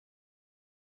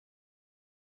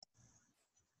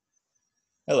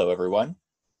Hello, everyone.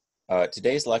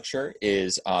 Today's lecture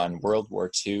is on World War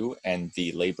II and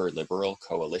the Labor Liberal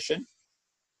Coalition.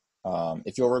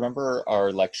 If you'll remember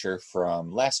our lecture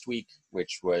from last week,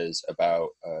 which was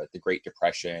about the Great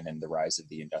Depression and the rise of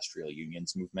the industrial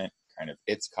unions movement, kind of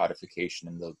its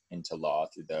codification into law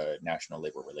through the National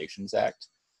Labor Relations Act,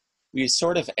 we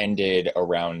sort of ended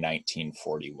around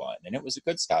 1941, and it was a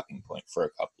good stopping point for a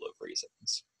couple of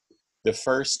reasons. The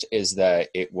first is that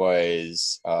it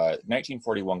was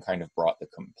 1941 kind of brought the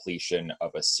completion of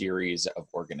a series of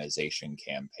organization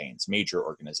campaigns, major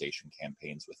organization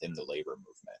campaigns within the labor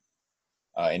movement.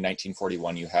 In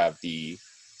 1941, you have the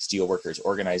Steelworkers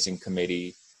Organizing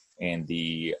Committee and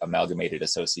the Amalgamated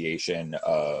Association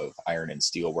of Iron and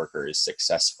Steel Workers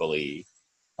successfully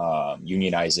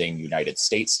unionizing United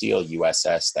States Steel,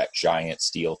 USS, that giant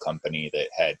steel company that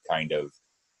had kind of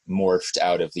morphed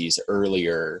out of these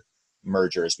earlier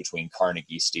mergers between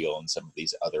Carnegie Steel and some of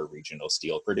these other regional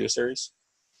steel producers.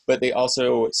 But they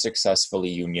also successfully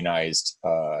unionized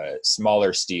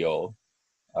smaller steel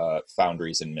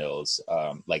foundries and mills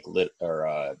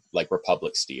like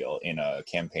Republic Steel in a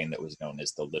campaign that was known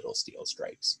as the Little Steel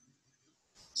Strikes.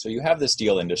 So you have the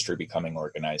steel industry becoming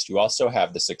organized. You also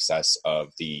have the success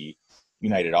of the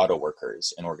United Auto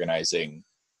Workers in organizing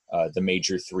the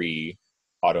major three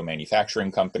auto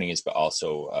manufacturing companies, but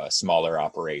also smaller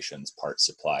operations, parts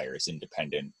suppliers,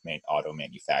 independent auto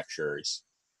manufacturers.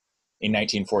 In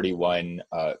 1941,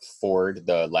 Ford,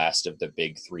 the last of the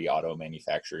big three auto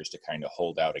manufacturers to kind of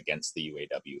hold out against the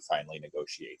UAW, finally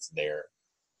negotiates their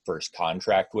first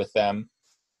contract with them,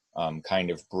 kind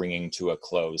of bringing to a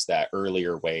close that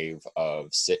earlier wave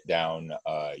of sit-down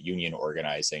union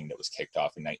organizing that was kicked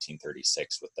off in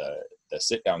 1936 with the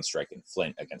sit-down strike in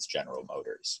Flint against General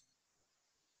Motors.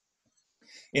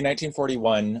 In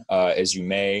 1941, as you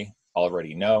may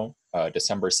already know,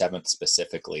 December 7th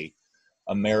specifically,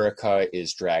 America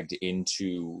is dragged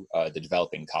into the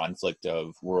developing conflict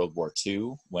of World War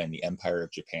II when the Empire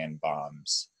of Japan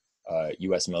bombs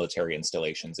US military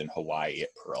installations in Hawaii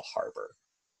at Pearl Harbor.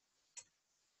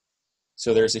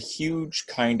 So there's a huge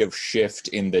kind of shift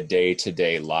in the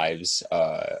day-to-day lives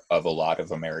of a lot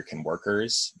of American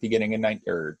workers beginning at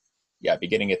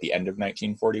the end of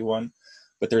 1941.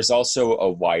 But there's also a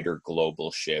wider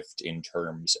global shift in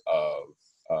terms of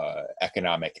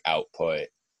economic output,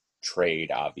 trade,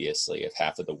 obviously.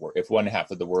 If one half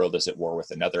of the world is at war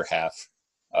with another half,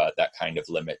 that kind of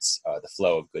limits the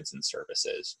flow of goods and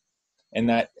services. And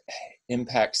that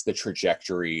impacts the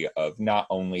trajectory of not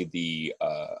only the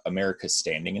America's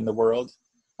standing in the world.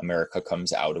 America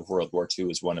comes out of World War II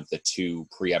as one of the two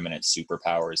preeminent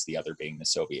superpowers, the other being the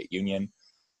Soviet Union.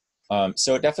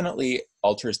 So it definitely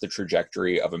alters the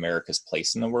trajectory of America's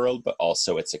place in the world, but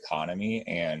also its economy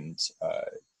and,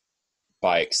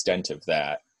 by extent of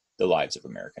that, the lives of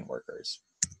American workers.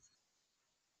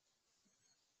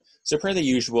 So per the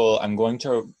usual, I'm going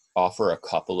to offer a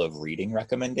couple of reading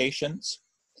recommendations.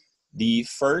 The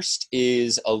first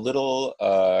is it's a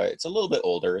little bit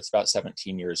older. It's about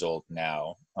 17 years old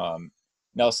now.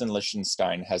 Nelson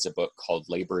Lichtenstein has a book called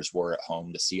Labor's War at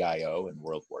Home, the CIO in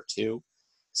World War II.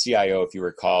 CIO, if you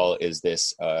recall, is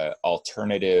this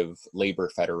alternative labor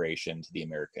federation to the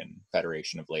American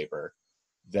Federation of Labor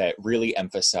that really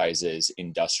emphasizes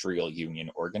industrial union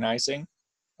organizing,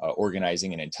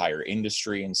 organizing an entire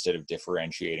industry instead of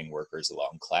differentiating workers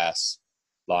along class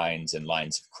lines and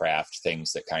lines of craft,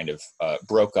 things that kind of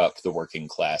broke up the working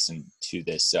class into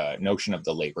this notion of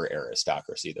the labor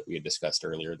aristocracy that we had discussed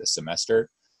earlier this semester.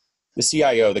 The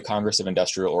CIO, the Congress of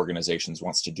Industrial Organizations,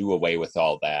 wants to do away with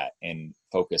all that and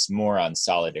focus more on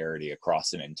solidarity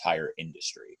across an entire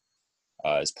industry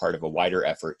as part of a wider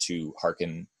effort to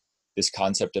hearken this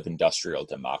concept of industrial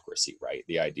democracy, right?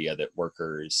 The idea that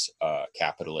workers,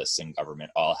 capitalists, and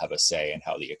government all have a say in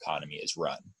how the economy is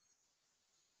run.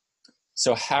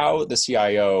 So how the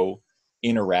CIO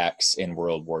interacts in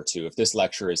World War II, if this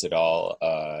lecture is at all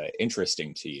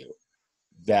interesting to you,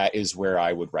 that is where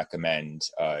I would recommend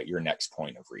your next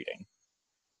point of reading.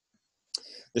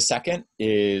 The second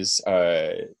is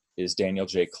Daniel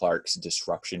J. Clark's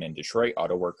Disruption in Detroit,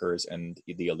 Auto Workers and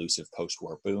the Elusive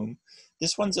Post-War Boom.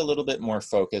 This one's a little bit more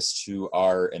focused to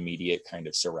our immediate kind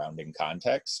of surrounding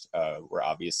context, where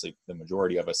obviously the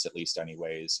majority of us, at least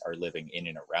anyways, are living in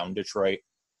and around Detroit.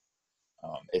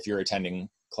 If you're attending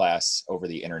class over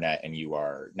the internet and you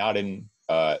are not in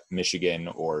Michigan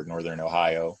or Northern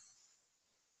Ohio,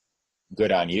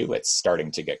 good on you. It's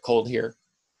starting to get cold here.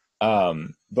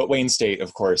 But Wayne State,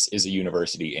 of course, is a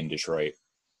university in Detroit.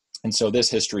 And so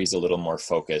this history is a little more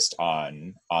focused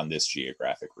on this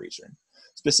geographic region.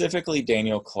 Specifically,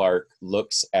 Daniel Clark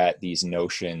looks at these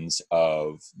notions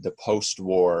of the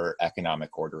post-war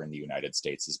economic order in the United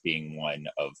States as being one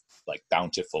of like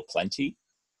bountiful plenty.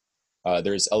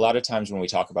 There's a lot of times when we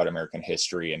talk about American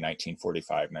history in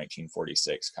 1945,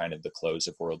 1946, kind of the close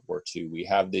of World War II, we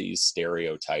have these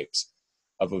stereotypes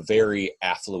of a very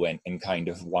affluent and kind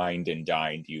of wined and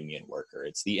dined union worker.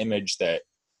 It's the image that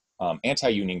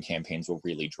anti-union campaigns will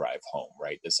really drive home,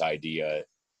 right? This idea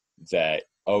that,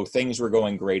 oh, things were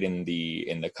going great in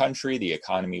the country, the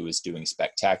economy was doing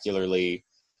spectacularly,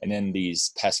 and then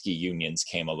these pesky unions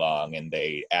came along and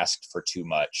they asked for too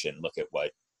much, and look at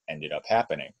what ended up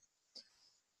happening.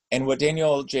 And what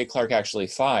Daniel J. Clark actually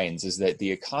finds is that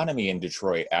the economy in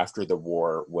Detroit after the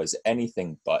war was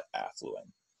anything but affluent.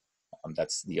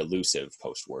 That's the elusive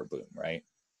post-war boom, right?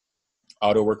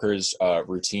 Auto workers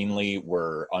routinely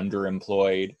were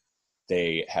underemployed.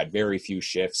 They had very few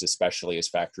shifts, especially as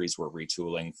factories were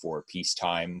retooling for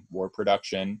peacetime war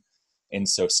production. And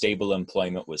so stable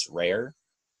employment was rare.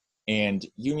 And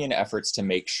union efforts to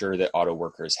make sure that auto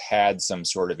workers had some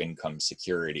sort of income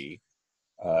security,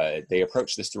 they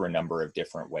approached this through a number of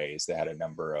different ways. They had a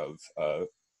number of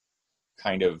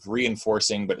kind of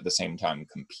reinforcing, but at the same time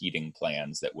competing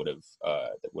plans that would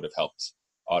have helped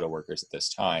auto workers at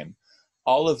this time.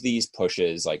 All of these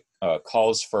pushes, like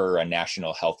calls for a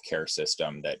national healthcare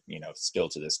system that, you know, still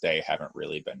to this day haven't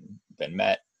really been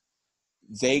met.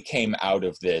 They came out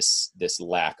of this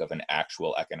lack of an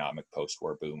actual economic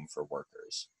post-war boom for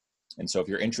workers. And so if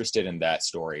you're interested in that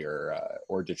story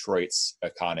or Detroit's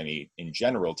economy in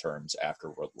general terms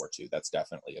after World War II, that's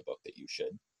definitely a book that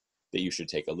you should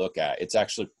take a look at. It's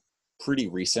actually pretty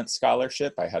recent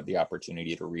scholarship. I had the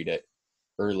opportunity to read it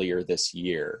earlier this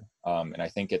year, and I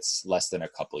think it's less than a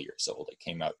couple years old. It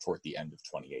came out toward the end of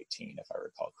 2018, if I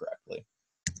recall correctly.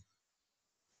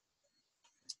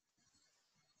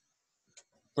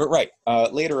 But right,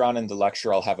 later on in the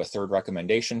lecture, I'll have a third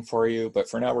recommendation for you, but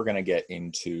for now, we're going to get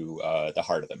into the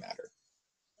heart of the matter.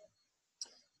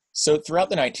 So throughout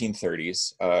the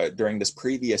 1930s, during this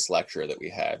previous lecture that we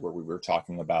had, where we were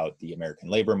talking about the American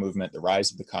labor movement, the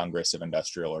rise of the Congress of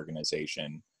Industrial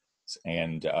Organization,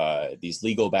 and these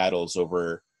legal battles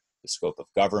over the scope of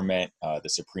government, the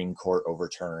Supreme Court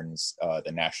overturns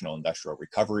the National Industrial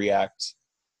Recovery Act.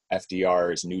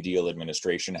 FDR's New Deal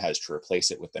administration has to replace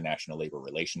it with the National Labor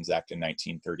Relations Act in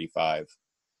 1935.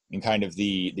 And kind of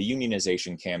the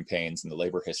unionization campaigns and the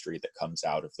labor history that comes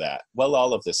out of that. Well,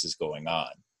 all of this is going on.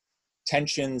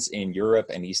 Tensions in Europe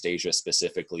and East Asia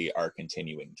specifically are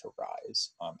continuing to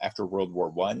rise. After World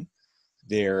War I,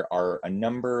 there are a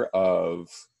number of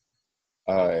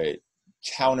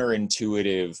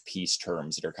counterintuitive peace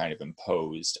terms that are kind of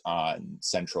imposed on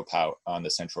the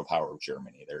central power of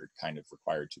Germany. They're kind of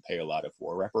required to pay a lot of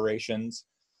war reparations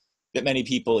that many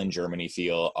people in Germany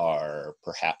feel are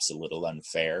perhaps a little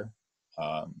unfair.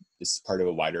 This is part of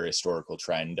a wider historical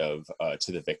trend of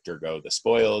to the victor go the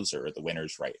spoils, or the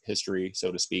winners write history,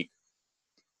 so to speak.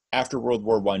 After World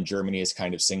War I, Germany is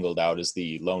kind of singled out as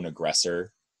the lone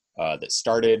aggressor that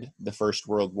started the First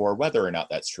World War. Whether or not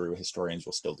that's true, historians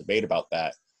will still debate about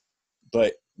that.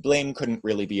 But blame couldn't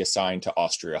really be assigned to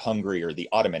Austria-Hungary or the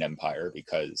Ottoman Empire,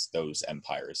 because those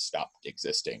empires stopped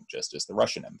existing just as the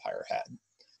Russian Empire had.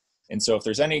 And so if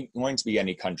there's going to be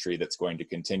any country that's going to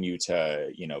continue to,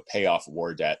 you know, pay off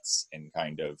war debts and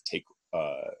kind of take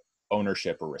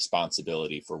ownership or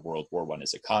responsibility for World War I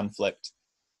as a conflict,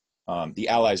 the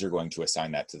Allies are going to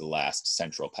assign that to the last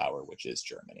central power, which is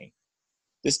Germany.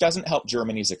 This doesn't help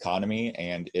Germany's economy,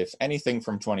 and if anything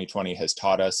from 2020 has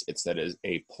taught us, it's that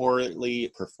a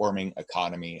poorly performing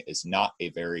economy is not a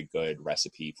very good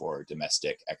recipe for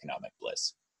domestic economic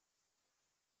bliss.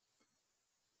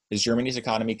 As Germany's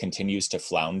economy continues to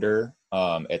flounder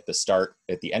at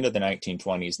the end of the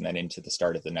 1920s and then into the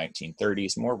start of the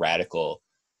 1930s, more radical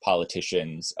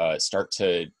politicians start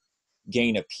to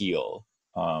gain appeal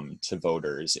to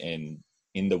voters in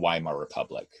the Weimar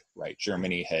Republic, right?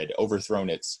 Germany had overthrown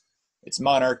its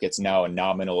monarch. It's now a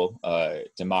nominal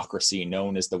democracy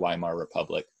known as the Weimar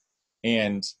Republic.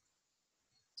 And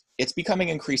it's becoming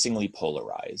increasingly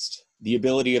polarized. The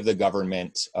ability of the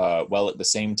government, while at the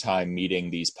same time meeting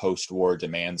these post-war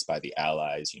demands by the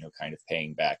Allies, you know, kind of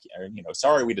paying back, you know,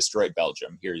 sorry, we destroyed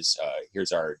Belgium. Here's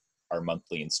our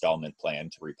monthly installment plan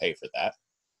to repay for that.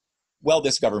 Well,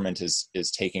 this government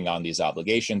is taking on these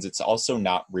obligations. It's also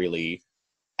not really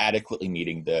adequately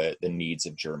meeting the needs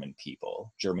of German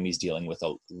people. Germany's dealing with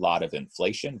a lot of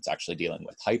inflation. It's actually dealing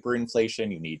with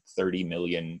hyperinflation. You need 30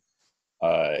 million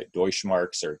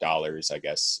Deutschmarks, or dollars, I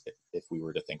guess, if we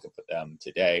were to think of them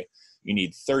today. You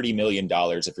need $30 million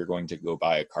if you're going to go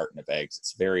buy a carton of eggs.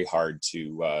 It's very hard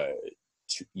to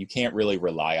you can't really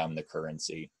rely on the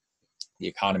currency. The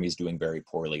economy is doing very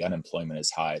poorly. Unemployment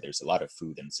is high. There's a lot of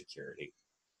food insecurity.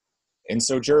 And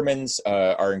so Germans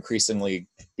are increasingly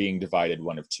being divided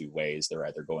one of two ways. They're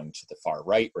either going to the far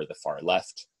right or the far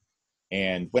left.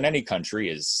 And when any country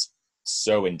is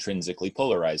so intrinsically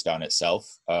polarized on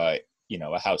itself, a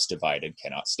house divided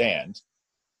cannot stand.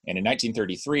 And in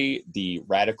 1933, the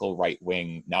radical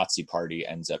right-wing Nazi Party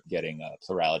ends up getting a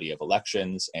plurality of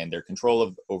elections, and their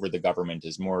control over the government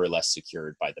is more or less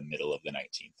secured by the middle of the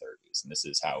 1930s. And this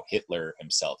is how Hitler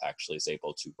himself actually is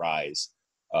able to rise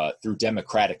through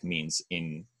democratic means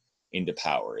into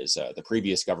power. The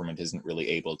previous government isn't really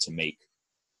able to meet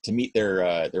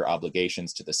their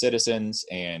obligations to the citizens,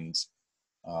 and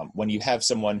when you have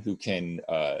someone who can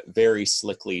very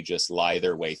slickly just lie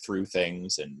their way through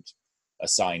things and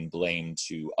assign blame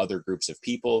to other groups of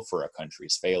people for a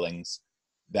country's failings,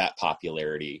 that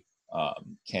popularity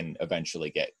can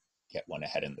eventually get one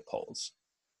ahead in the polls.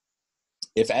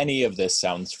 If any of this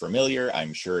sounds familiar,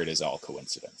 I'm sure it is all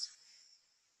coincidence.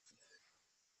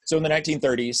 So in the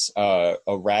 1930s,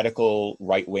 a radical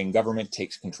right-wing government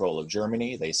takes control of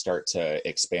Germany. They start to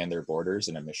expand their borders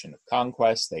in a mission of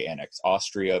conquest. They annex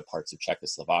Austria, parts of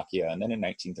Czechoslovakia, and then in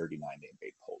 1939, they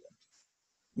invade Poland.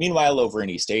 Meanwhile, over in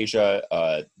East Asia,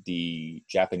 the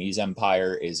Japanese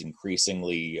empire is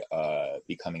increasingly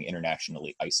becoming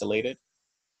internationally isolated.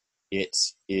 It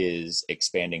is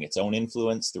expanding its own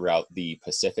influence throughout the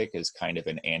Pacific as kind of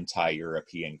an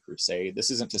anti-European crusade.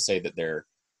 This isn't to say that they're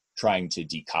trying to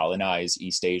decolonize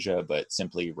East Asia, but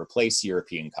simply replace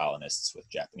European colonists with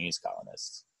Japanese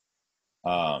colonists.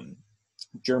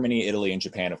 Germany, Italy, and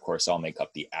Japan, of course, all make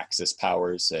up the Axis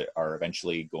powers that are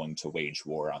eventually going to wage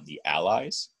war on the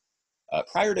Allies.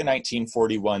 Prior to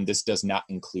 1941, this does not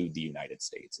include the United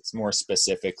States. It's more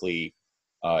specifically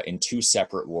in two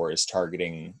separate wars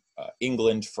targeting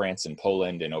England, France, and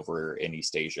Poland, and over in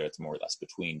East Asia, it's more or less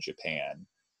between Japan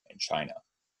and China.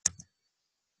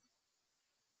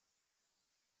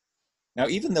 Now,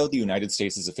 even though the United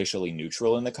States is officially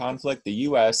neutral in the conflict, the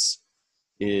US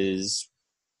is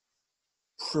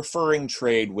preferring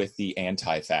trade with the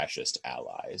anti-fascist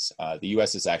allies. The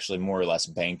US is actually more or less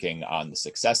banking on the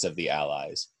success of the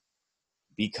allies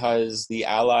because the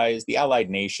allied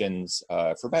nations,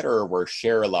 for better or worse,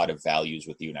 share a lot of values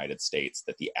with the United States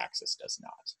that the Axis does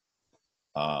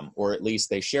not. Or at least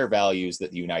they share values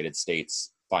that the United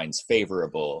States finds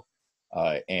favorable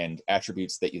and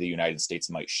attributes that the United States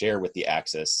might share with the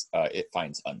Axis, it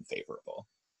finds unfavorable.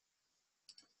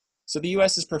 So the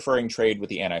US is preferring trade with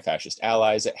the anti-fascist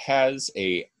allies.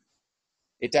 It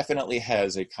definitely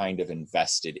has a kind of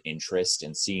invested interest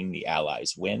in seeing the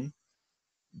allies win.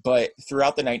 But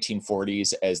throughout the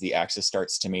 1940s, as the Axis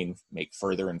starts to make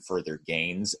further and further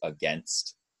gains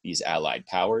against these allied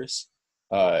powers,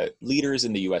 leaders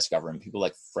in the US government, people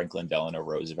like Franklin Delano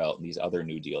Roosevelt and these other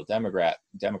New Deal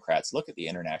Democrats look at the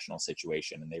international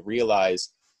situation and they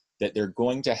realize that they're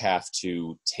going to have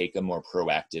to take a more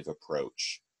proactive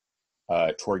approach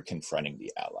toward confronting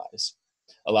the allies.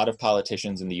 A lot of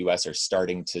politicians in the US are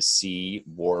starting to see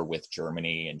war with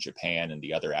Germany and Japan and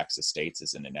the other Axis states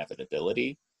as an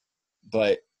inevitability,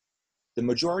 but the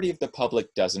majority of the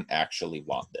public doesn't actually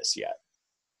want this yet.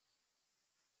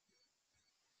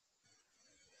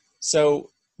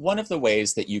 So one of the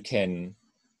ways that you can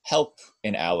help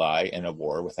an ally in a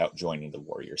war without joining the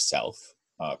war yourself,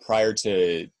 prior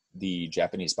to the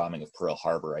Japanese bombing of Pearl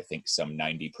Harbor, I think some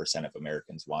 90% of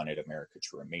Americans wanted America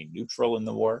to remain neutral in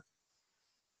the war.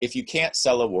 If you can't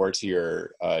sell a war to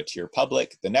your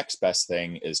public, the next best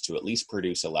thing is to at least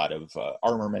produce a lot of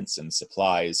armaments and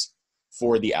supplies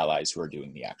for the allies who are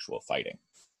doing the actual fighting.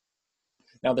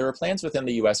 Now, there are plans within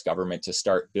the US government to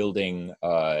start building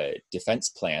defense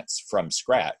plants from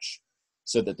scratch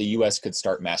so that the US could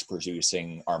start mass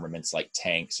producing armaments like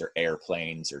tanks or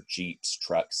airplanes or jeeps,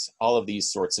 trucks, all of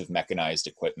these sorts of mechanized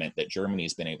equipment that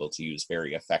Germany's been able to use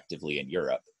very effectively in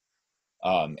Europe.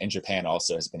 And Japan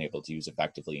also has been able to use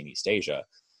effectively in East Asia,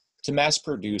 to mass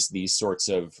produce these sorts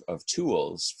of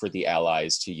tools for the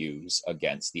Allies to use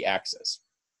against the Axis.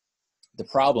 The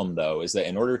problem, though, is that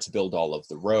in order to build all of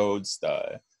the roads,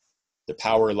 the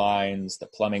power lines, the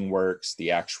plumbing works,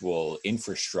 the actual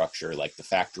infrastructure, like the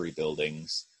factory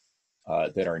buildings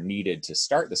that are needed to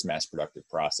start this mass productive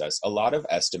process, a lot of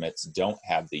estimates don't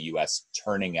have the US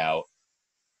turning out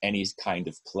any kind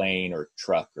of plane or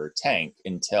truck or tank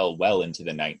until well into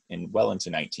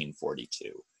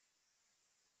 1942.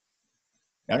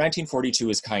 Now, 1942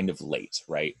 is kind of late,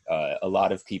 right? A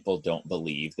lot of people don't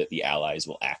believe that the Allies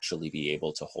will actually be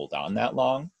able to hold on that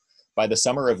long. By the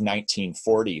summer of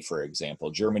 1940, for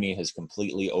example, Germany has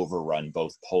completely overrun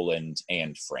both Poland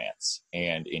and France.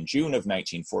 And in June of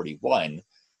 1941,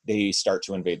 they start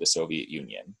to invade the Soviet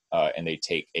Union, and they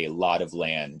take a lot of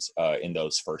land in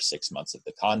those first 6 months of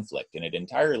the conflict. And it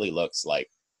entirely looks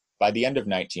like by the end of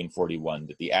 1941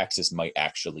 that the Axis might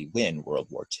actually win World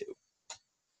War II.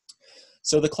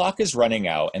 So the clock is running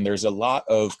out, and there's a lot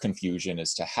of confusion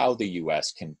as to how the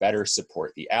US can better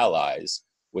support the Allies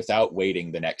without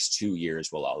waiting the next 2 years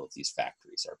while all of these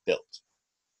factories are built.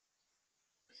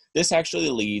 This actually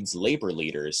leads labor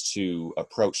leaders to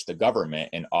approach the government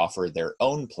and offer their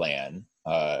own plan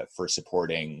for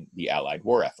supporting the Allied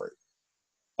war effort.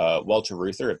 Walter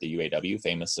Reuther of the UAW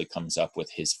famously comes up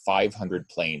with his 500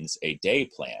 planes a day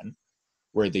plan,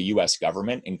 where the US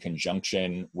government, in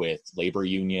conjunction with labor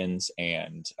unions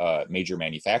and major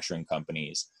manufacturing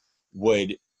companies,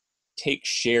 would take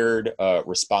shared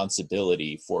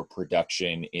responsibility for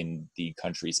production in the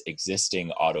country's existing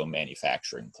auto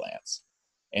manufacturing plants,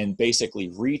 and basically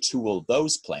retool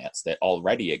those plants that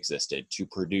already existed to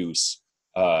produce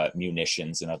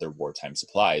munitions and other wartime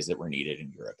supplies that were needed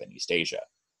in Europe and East Asia.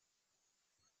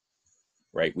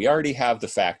 Right? We already have the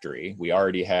factory, we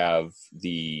already have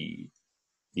the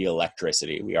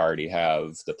electricity, we already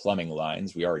have the plumbing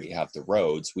lines, we already have the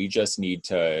roads. We just need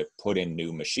to put in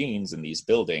new machines in these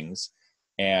buildings,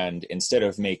 and instead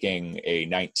of making a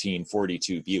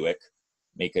 1942 Buick,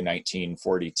 make a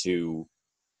 1942,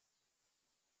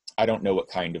 I don't know what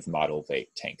kind of model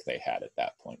tank they had at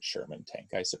that point, Sherman tank,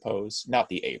 I suppose. Not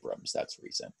the Abrams, that's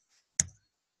recent.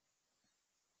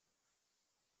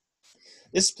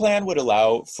 This plan would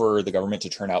allow for the government to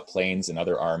turn out planes and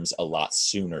other arms a lot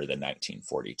sooner than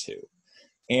 1942.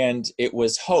 And it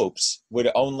was hoped would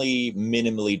only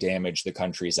minimally damage the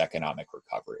country's economic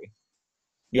recovery.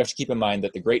 You have to keep in mind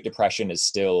that the Great Depression is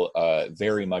still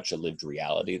very much a lived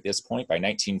reality at this point. By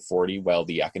 1940, while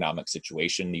the economic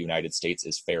situation in the United States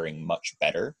is faring much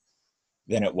better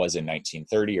than it was in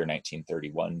 1930 or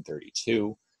 1931,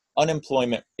 32,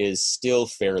 unemployment is still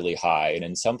fairly high, and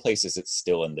in some places it's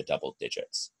still in the double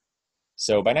digits.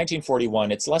 So by 1941,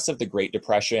 it's less of the Great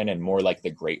Depression and more like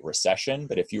the Great Recession.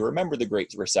 But if you remember the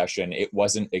Great Recession, it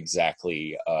wasn't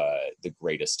exactly the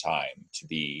greatest time to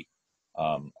be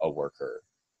a worker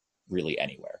really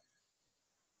anywhere.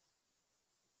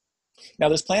 Now,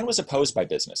 this plan was opposed by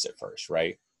business at first,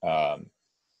 right?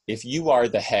 If you are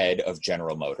the head of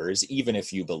General Motors, even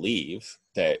if you believe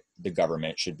that the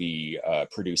government should be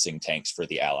producing tanks for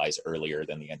the Allies earlier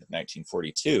than the end of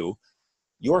 1942,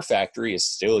 your factory is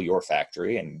still your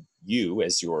factory, and you,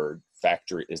 as your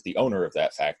factory, as the owner of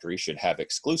that factory, should have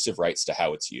exclusive rights to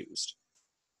how it's used.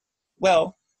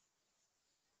 Well,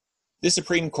 the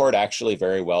Supreme Court actually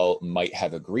very well might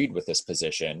have agreed with this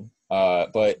position,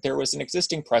 but there was an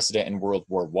existing precedent in World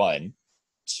War I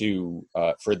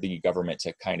for the government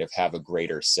to kind of have a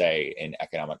greater say in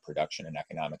economic production and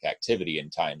economic activity in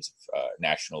times of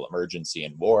national emergency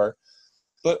and war.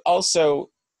 But also,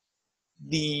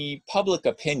 the public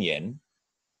opinion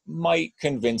might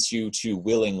convince you to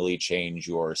willingly change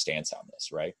your stance on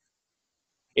this, right?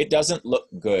 It doesn't look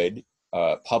good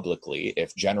publicly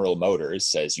if General Motors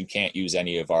says you can't use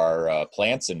any of our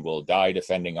plants and we'll die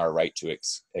defending our right to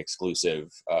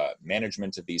exclusive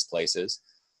management of these places.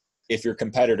 If your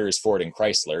competitors, Ford and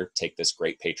Chrysler, take this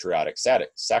great patriotic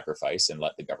sacrifice and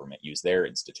let the government use their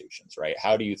institutions, right?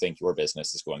 How do you think your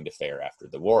business is going to fare after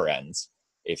the war ends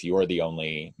if you're the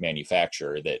only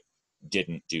manufacturer that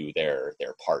didn't do their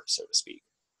part, so to speak?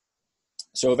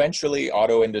 So eventually,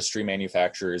 auto industry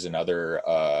manufacturers and other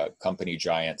company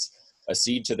giants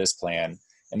accede to this plan,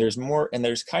 and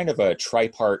there's kind of a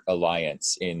tripart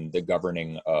alliance in the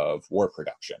governing of war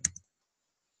production.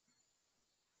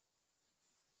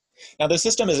 Now, the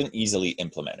system isn't easily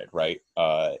implemented, right?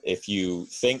 If you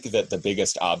think that the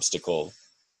biggest obstacle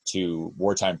to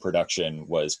wartime production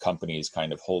was companies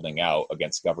kind of holding out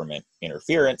against government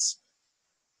interference,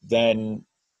 then,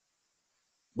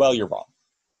 well, you're wrong.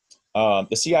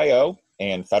 The CIO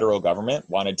and federal government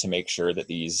wanted to make sure that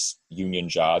these union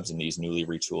jobs and these newly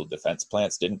retooled defense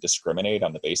plants didn't discriminate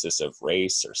on the basis of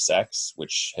race or sex,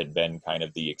 which had been kind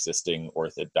of the existing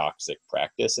orthodoxic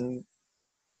practice and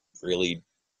really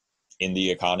in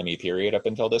the economy period up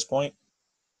until this point.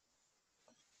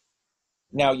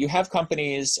 Now, you have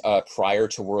companies prior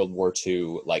to World War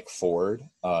II, like Ford,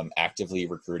 actively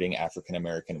recruiting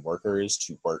African-American workers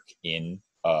to work in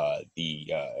the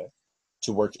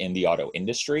auto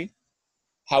industry.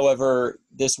 However,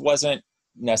 this wasn't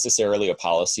necessarily a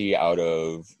policy out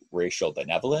of racial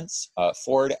benevolence.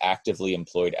 Ford actively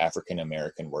employed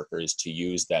African-American workers to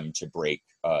use them to break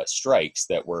strikes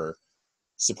that were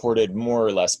supported more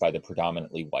or less by the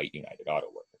predominantly white United Auto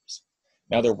Workers.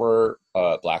 Now, there were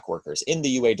black workers in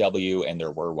the UAW, and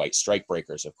there were white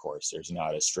strikebreakers, of course. There's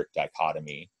not a strict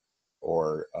dichotomy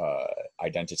or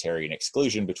identitarian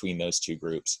exclusion between those two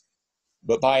groups.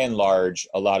 But by and large,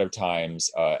 a lot of times,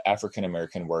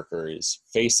 African-American workers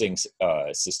facing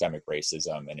systemic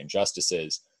racism and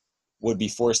injustices would be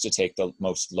forced to take the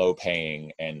most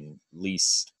low-paying and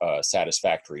least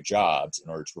satisfactory jobs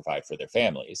in order to provide for their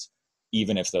families,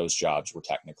 even if those jobs were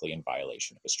technically in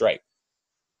violation of a strike.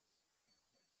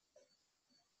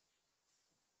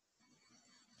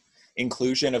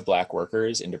 Inclusion of black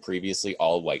workers into previously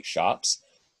all-white shops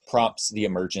prompts the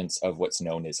emergence of what's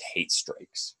known as hate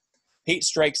strikes. Hate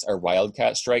strikes are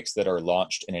wildcat strikes that are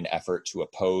launched in an effort to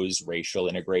oppose racial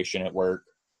integration at work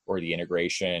or the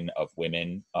integration of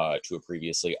women to a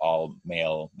previously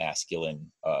all-male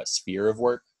masculine sphere of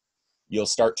work. You'll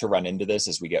start to run into this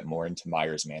as we get more into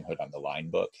Meyer's Manhood on the Line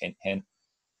book, hint, hint.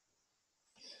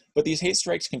 But these hate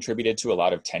strikes contributed to a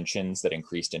lot of tensions that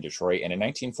increased in Detroit. And in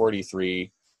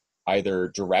 1943,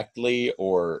 either directly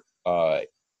or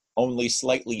only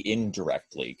slightly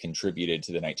indirectly contributed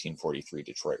to the 1943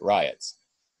 Detroit riots,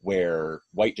 where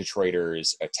white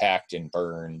Detroiters attacked and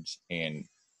burned and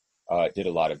did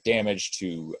a lot of damage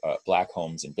to black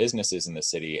homes and businesses in the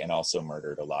city, and also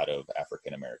murdered a lot of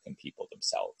African-American people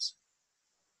themselves.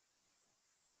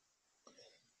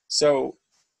 So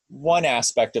one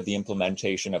aspect of the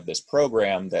implementation of this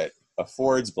program that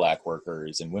affords black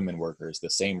workers and women workers the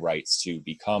same rights to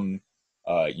become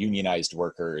unionized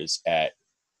workers at,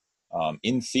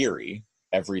 in theory,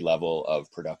 every level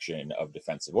of production of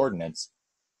defensive ordnance,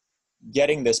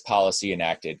 getting this policy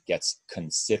enacted gets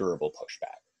considerable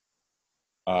pushback.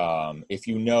 If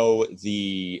you know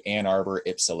the Ann Arbor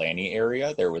Ypsilanti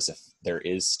area, there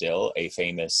is still a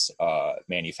famous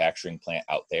manufacturing plant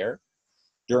out there.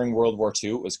 During World War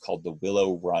II, it was called the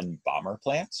Willow Run Bomber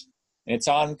Plant. And it's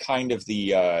on kind of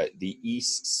the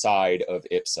east side of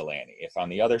Ypsilanti. If on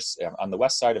the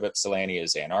west side of Ypsilanti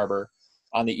is Ann Arbor,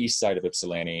 on the east side of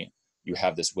Ypsilanti, you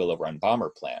have this Willow Run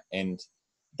Bomber Plant. And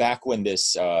back when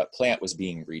this plant was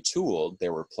being retooled,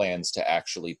 there were plans to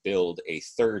actually build a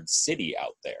third city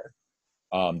out there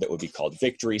that would be called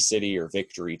Victory City or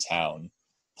Victory Town.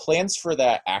 Plans for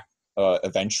that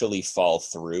eventually fall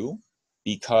through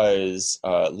because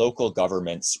local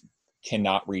governments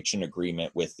cannot reach an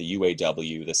agreement with the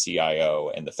UAW, the CIO,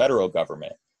 and the federal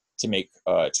government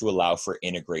to allow for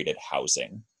integrated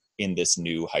housing in this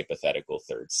new hypothetical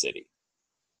third city.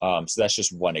 So that's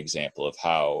just one example of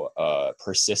how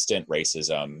persistent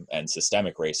racism and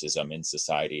systemic racism in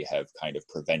society have kind of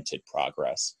prevented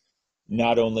progress,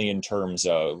 not only in terms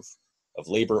of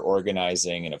labor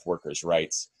organizing and of workers'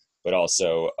 rights, but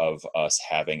also of us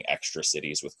having extra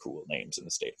cities with cool names in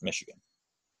the state of Michigan.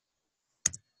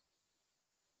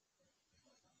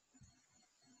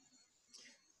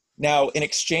 Now, in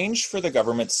exchange for the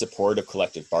government's support of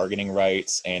collective bargaining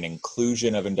rights and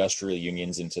inclusion of industrial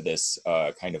unions into this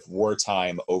kind of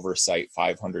wartime oversight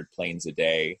 500 planes a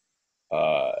day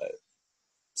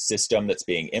system that's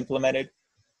being implemented,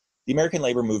 the American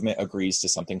labor movement agrees to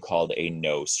something called a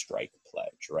no strike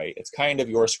pledge, right? It's kind of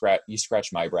you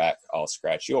scratch my back, I'll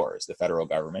scratch yours. The federal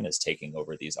government is taking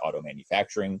over these auto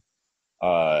manufacturing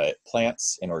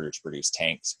plants in order to produce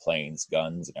tanks, planes,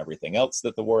 guns, and everything else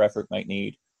that the war effort might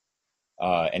need.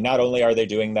 And not only are they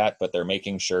doing that, but they're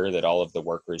making sure that all of the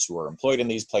workers who are employed in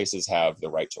these places have the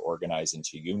right to organize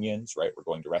into unions, right? We're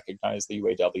going to recognize the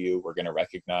UAW. We're going to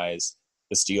recognize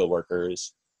the steel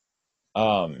workers.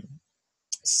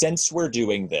 Since we're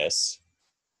doing this,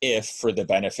 if for the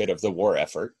benefit of the war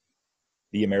effort,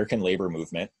 the American labor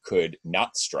movement could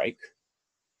not strike,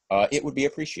 it would be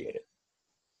appreciated.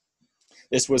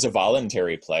 This was a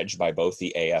voluntary pledge by both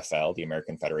the AFL, the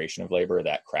American Federation of Labor,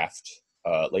 that Craft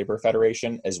Labor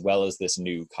Federation, as well as this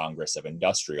new Congress of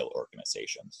Industrial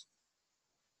Organizations.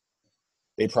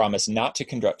 They promised not to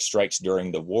conduct strikes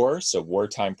during the war, so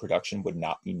wartime production would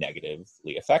not be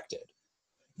negatively affected.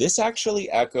 This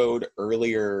actually echoed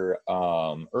earlier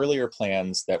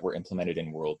plans that were implemented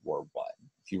in World War I.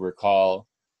 If you recall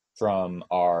from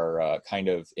our kind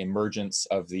of emergence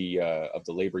of the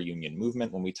labor union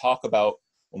movement, when we talked about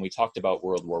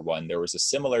World War I, there was a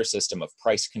similar system of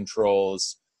price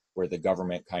controls where the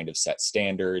government kind of set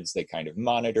standards. They kind of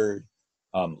monitored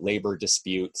labor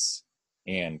disputes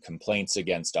and complaints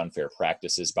against unfair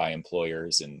practices by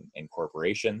employers and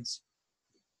corporations.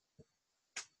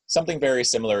 Something very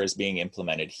similar is being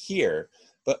implemented here,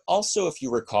 but also, if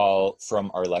you recall from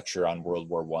our lecture on World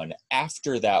War I,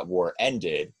 after that war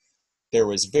ended, there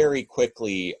was very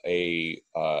quickly a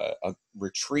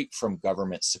retreat from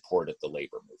government support of the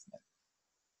labor movement.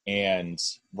 And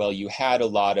well, you had a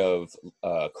lot of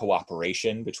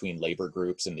cooperation between labor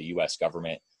groups and the US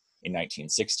government in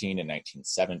 1916 and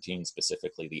 1917,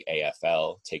 specifically the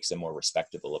AFL takes a more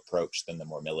respectable approach than the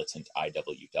more militant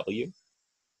IWW.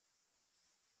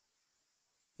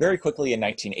 Very quickly in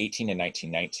 1918 and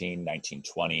 1919,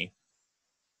 1920,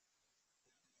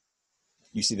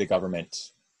 you see the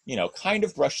government, kind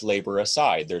of brush labor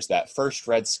aside. There's that first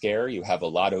Red Scare. You have a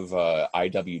lot of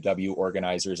IWW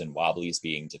organizers and wobblies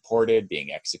being deported,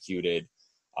 being executed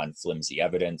on flimsy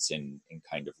evidence in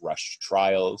kind of rushed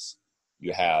trials.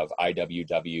 You have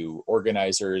IWW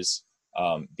organizers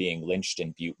being lynched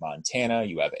in Butte, Montana.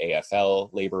 You have AFL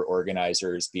labor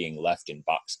organizers being left in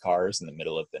boxcars in the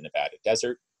middle of the Nevada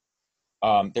desert.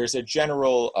 There's a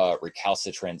general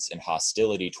recalcitrance and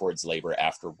hostility towards labor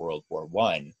after World War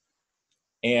I.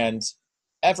 And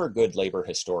ever good labor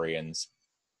historians,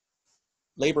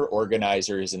 labor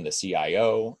organizers in the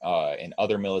CIO and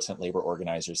other militant labor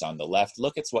organizers on the left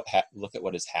look at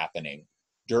what is happening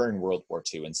during World War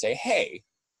II and say, hey,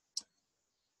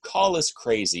 call us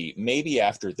crazy. Maybe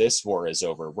after this war is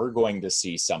over, we're going to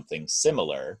see something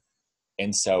similar.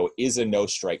 And so is a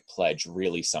no-strike pledge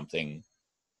really something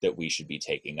that we should be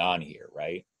taking on here,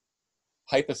 right?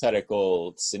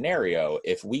 Hypothetical scenario,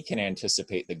 if we can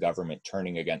anticipate the government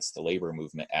turning against the labor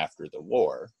movement after the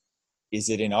war, is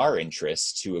it in our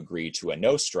interest to agree to a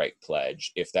no-strike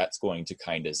pledge if that's going to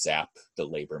kind of zap the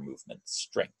labor movement's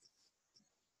strength?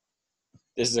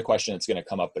 This is a question that's going to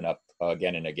come up and up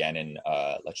again and again in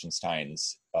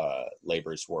Lichtenstein's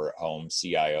Labor's War at Home,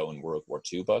 CIO and World War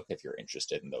II book, if you're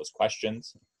interested in those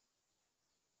questions.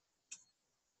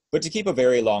 But to keep a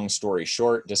very long story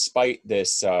short, despite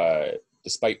this,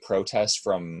 despite protests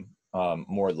from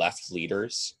more left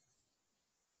leaders,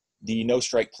 the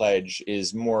no-strike pledge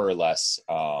is more or less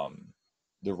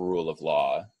the rule of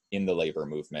law in the labor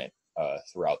movement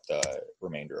throughout the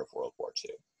remainder of World War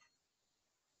II.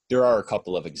 There are a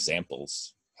couple of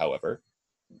examples, however.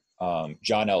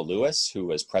 John L. Lewis, who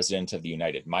was president of the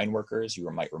United Mine Workers, you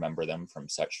might remember them from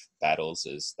such battles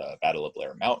as the Battle of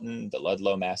Blair Mountain, the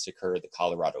Ludlow Massacre, the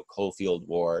Colorado Coalfield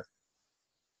War.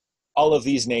 All of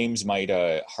these names might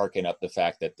hearken up the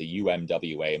fact that the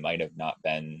UMWA might have not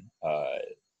been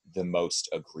the most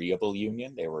agreeable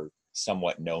union. They were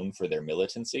somewhat known for their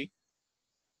militancy.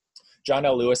 John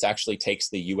L. Lewis actually takes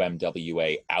the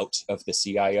UMWA out of the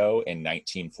CIO in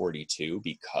 1942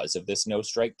 because of this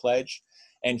no-strike pledge,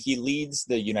 and he leads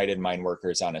the United Mine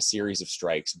Workers on a series of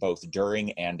strikes both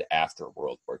during and after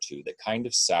World War II that kind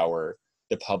of sour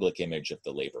the public image of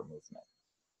the labor movement.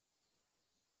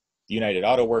 The United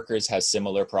Auto Workers has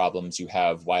similar problems. You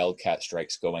have wildcat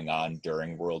strikes going on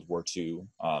during World War II.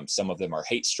 Some of them are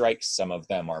hate strikes. Some of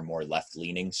them are more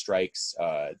left-leaning strikes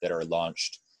that are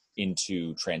launched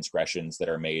into transgressions that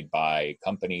are made by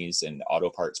companies and auto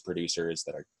parts producers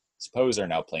that I suppose are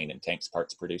now plane and tanks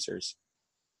parts producers.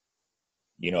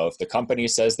 If the company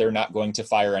says they're not going to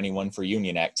fire anyone for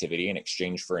union activity in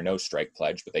exchange for a no-strike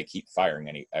pledge, but they keep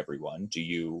firing everyone, do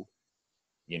you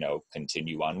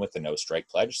continue on with the no-strike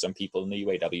pledge? Some people in the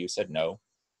UAW said no.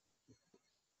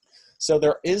 So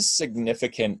there is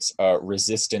significant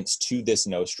resistance to this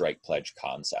no-strike pledge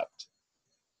concept.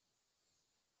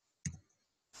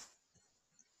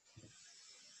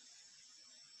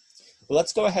 But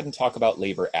let's go ahead and talk about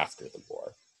labor after the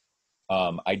war.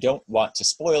 I don't want to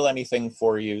spoil anything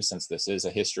for you since this is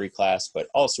a history class, but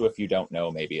also if you don't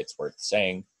know, maybe it's worth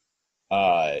saying.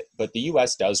 But the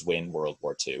US does win World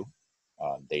War II.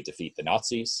 They defeat the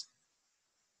Nazis,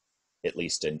 at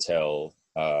least until,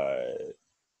 for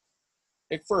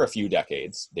a few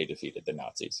decades, they defeated the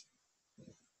Nazis.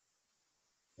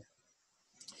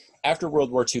 After World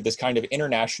War II, this kind of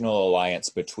international alliance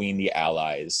between the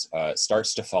Allies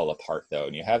starts to fall apart, though,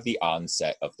 and you have the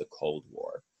onset of the Cold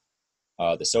War.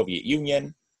 The Soviet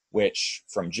Union, which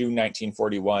from June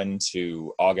 1941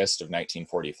 to August of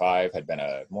 1945 had been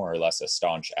more or less a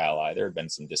staunch ally. There had been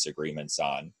some disagreements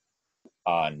on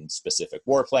specific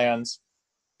war plans,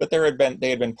 but they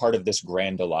had been part of this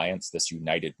grand alliance, this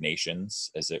United Nations,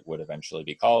 as it would eventually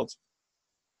be called.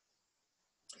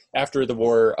 After the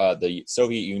war, the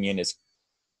Soviet Union is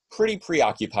pretty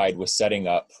preoccupied with setting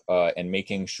up and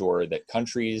making sure that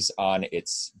countries on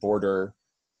its border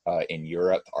in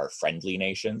Europe are friendly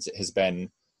nations. It has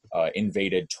been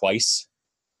invaded twice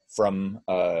from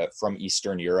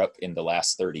Eastern Europe in the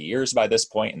last 30 years by this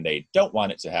point, and they don't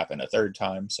want it to happen a third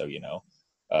time. So,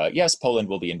 yes, Poland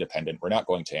will be independent. We're not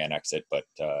going to annex it, but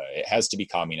it has to be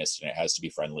communist and it has to be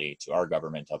friendly to our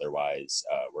government. Otherwise,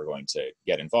 we're going to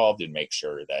get involved and make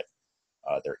sure that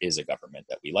there is a government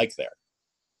that we like there.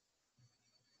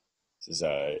 This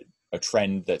is a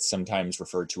trend that's sometimes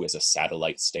referred to as a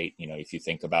satellite state. You know, if you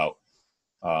think about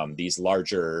these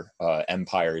larger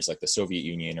empires like the Soviet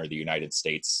Union or the United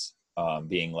States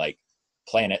being like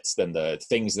planets, then the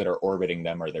things that are orbiting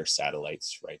them are their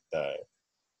satellites, right?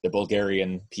 The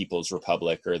Bulgarian People's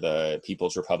Republic or the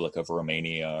People's Republic of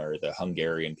Romania or the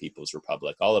Hungarian People's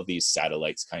Republic, all of these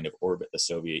satellites kind of orbit the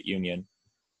Soviet Union.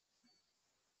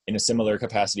 In a similar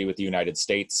capacity with the United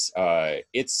States,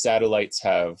 its satellites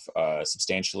have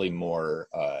substantially more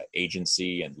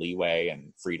agency and leeway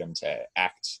and freedom to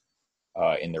act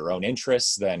in their own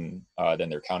interests than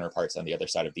their counterparts on the other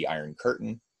side of the Iron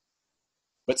Curtain.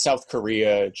 But South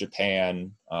Korea,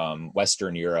 Japan,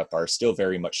 Western Europe are still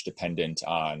very much dependent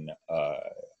on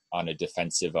a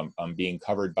defensive, being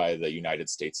covered by the United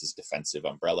States' defensive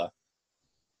umbrella.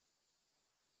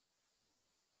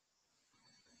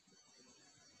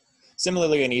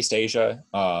 Similarly, in East Asia,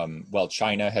 while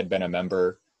China had been a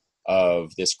member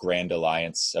of this grand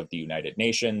alliance of the United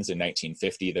Nations, in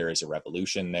 1950 there is a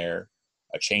revolution there,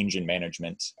 a change in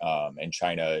management, and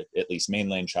China, at least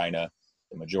mainland China,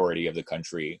 the majority of the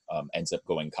country ends up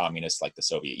going communist like the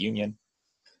Soviet Union.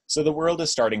 So the world is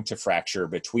starting to fracture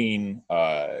between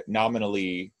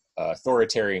nominally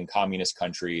authoritarian communist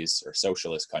countries or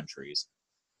socialist countries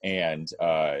and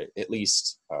at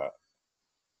least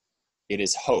it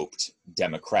is hoped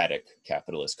democratic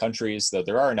capitalist countries, though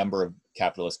there are a number of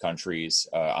capitalist countries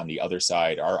on the other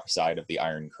side, our side of the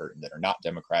Iron Curtain, that are not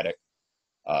democratic.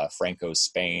 Franco's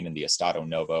Spain and the Estado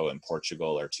Novo in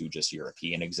Portugal are two just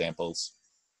European examples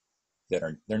that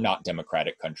they're not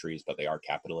democratic countries, but they are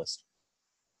capitalist.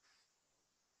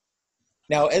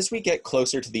 Now, as we get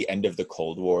closer to the end of the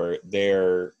Cold War,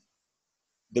 the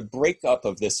breakup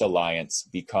of this alliance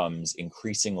becomes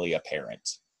increasingly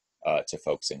apparent to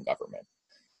folks in government.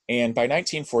 And by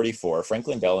 1944,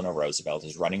 Franklin Delano Roosevelt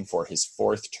is running for his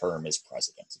fourth term as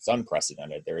president. It's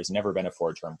unprecedented. There has never been a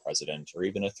four-term president or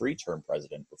even a three-term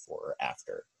president before or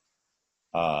after.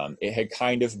 It had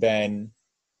kind of been,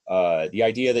 the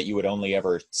idea that you would only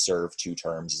ever serve 2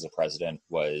 terms as a president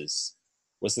was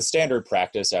the standard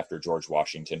practice after George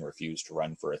Washington refused to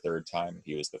run for a third time.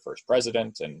 He was the first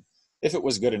president, and if it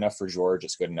was good enough for George,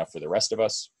 it's good enough for the rest of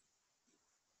us.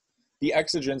 The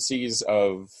exigencies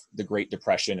of the Great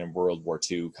Depression and World War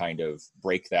II kind of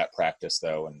break that practice,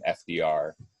 though, and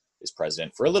FDR is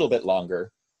president for a little bit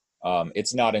longer.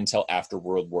 It's not until after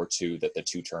World War II that the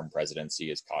 2-term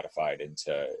presidency is codified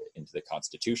into the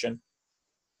Constitution.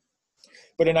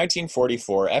 But in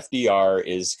 1944, FDR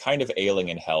is kind of ailing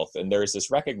in health, and there's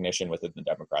this recognition within the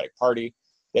Democratic Party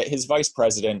that his vice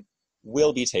president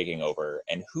will be taking over,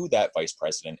 and who that vice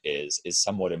president is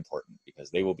somewhat important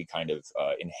because they will be kind of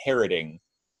inheriting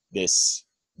this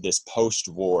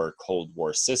post-war Cold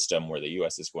War system where the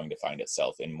U.S. is going to find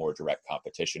itself in more direct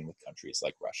competition with countries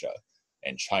like Russia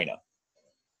and China.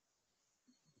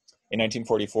 In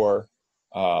 1944,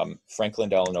 Franklin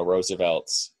Delano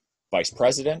Roosevelt's vice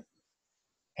president,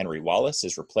 Henry Wallace,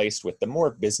 is replaced with the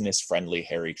more business-friendly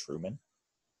Harry Truman.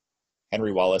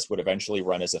 Henry Wallace would eventually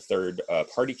run as a third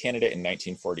party candidate in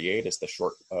 1948 as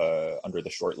under the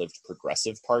short-lived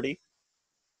Progressive Party.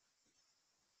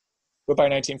 But by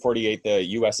 1948, the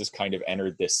U.S. has kind of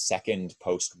entered this second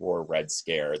post-war Red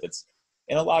Scare that's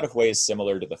in a lot of ways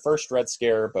similar to the first Red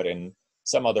Scare, but in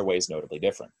some other ways notably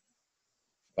different.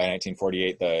 By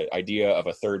 1948, the idea of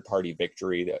a third-party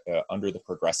victory under the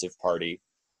Progressive Party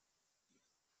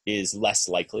is less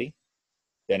likely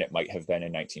than it might have been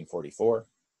in 1944.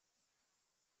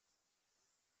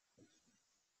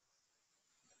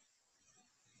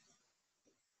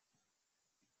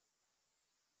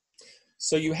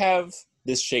 So you have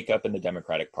this shakeup in the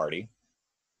Democratic Party.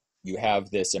 You have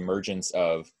this emergence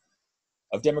of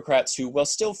Democrats who, while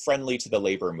still friendly to the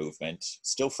labor movement,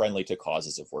 still friendly to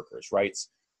causes of workers' rights,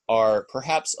 are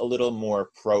perhaps a little more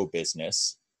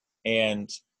pro-business, and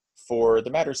for the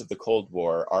matters of the Cold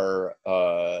War, are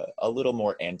a little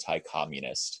more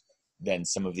anti-communist than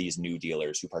some of these New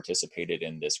Dealers who participated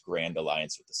in this grand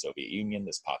alliance with the Soviet Union,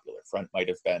 this Popular Front might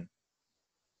have been.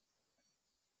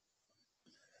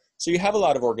 So you have a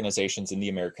lot of organizations in the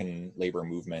American labor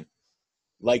movement,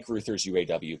 like Reuther's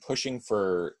UAW, pushing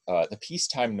for the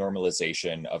peacetime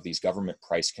normalization of these government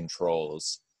price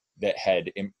controls that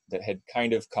had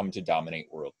kind of come to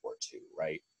dominate World War II,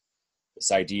 right? This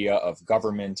idea of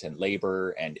government and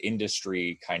labor and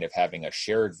industry kind of having a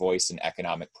shared voice in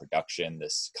economic production,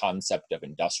 this concept of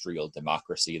industrial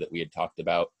democracy that we had talked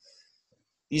about.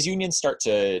 These unions start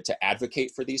to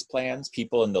advocate for these plans.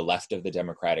 People in the left of the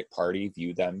Democratic Party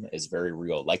view them as very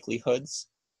real likelihoods.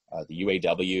 The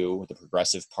UAW, the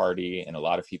Progressive Party, and a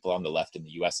lot of people on the left in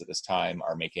the US at this time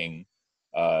are making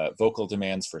vocal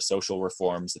demands for social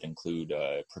reforms that include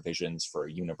provisions for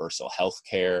universal health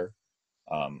care,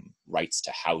 rights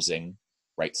to housing,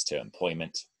 rights to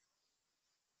employment.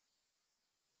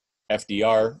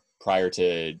 FDR, prior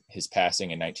to his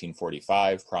passing in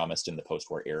 1945, promised in the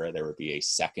post-war era there would be a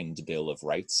second Bill of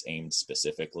Rights aimed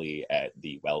specifically at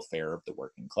the welfare of the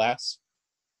working class.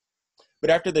 But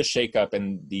after the shakeup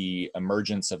and the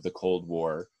emergence of the Cold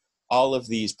War, all of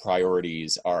these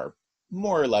priorities are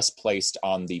more or less placed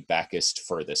on the backest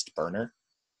furthest burner.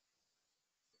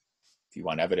 If you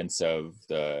want evidence of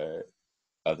the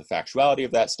factuality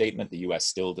of that statement, the US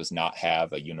still does not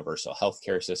have a universal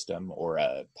healthcare system or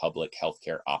a public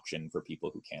healthcare option for people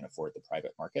who can't afford the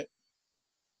private market.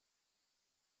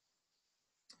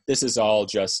 This is all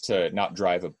just to not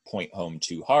drive a point home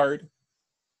too hard,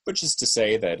 but just to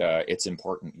say that it's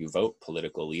important you vote.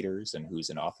 Political leaders and who's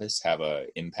in office have an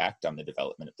impact on the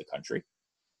development of the country.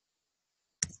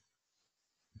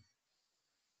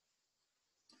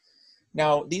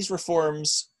 Now, these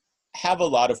reforms have a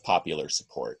lot of popular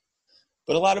support,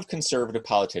 but a lot of conservative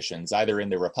politicians, either in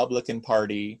the Republican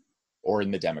Party or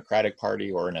in the Democratic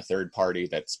Party or in a third party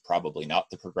that's probably not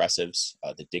the progressives,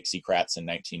 the Dixiecrats in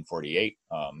 1948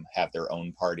 have their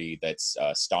own party that's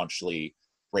staunchly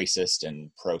racist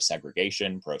and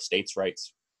pro-segregation, pro-states'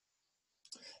 rights.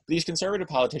 These conservative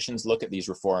politicians look at these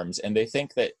reforms and they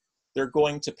think that they're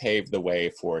going to pave the way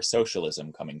for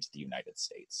socialism coming to the United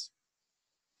States.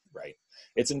 Right.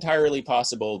 It's entirely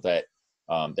possible that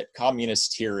that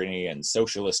communist tyranny and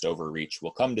socialist overreach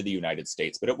will come to the United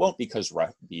States, but it won't be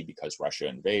because Russia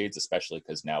invades, especially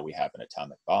because now we have an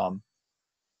atomic bomb.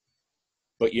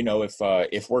 But you know,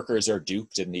 if workers are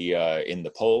duped in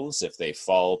the polls, if they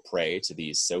fall prey to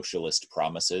these socialist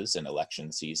promises in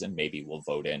election season, maybe we'll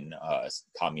vote in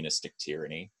communistic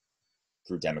tyranny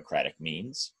through democratic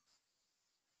means.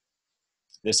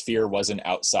 This fear wasn't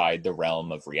outside the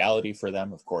realm of reality for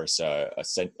them. Of course, a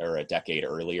decade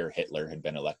earlier, Hitler had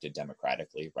been elected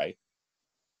democratically, right?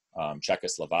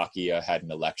 Czechoslovakia had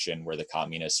an election where the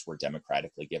communists were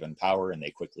democratically given power, and they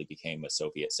quickly became a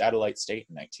Soviet satellite state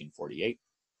in 1948.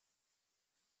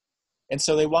 And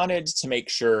so they wanted to make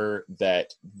sure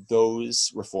that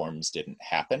those reforms didn't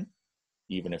happen,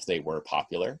 even if they were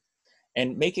popular.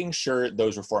 And making sure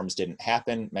those reforms didn't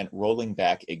happen meant rolling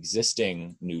back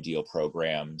existing New Deal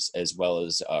programs, as well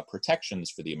as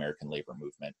protections for the American labor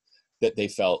movement that they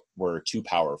felt were too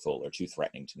powerful or too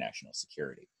threatening to national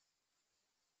security.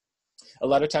 A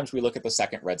lot of times we look at the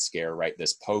Second Red Scare, right?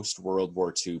 This post-World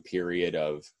War II period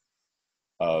of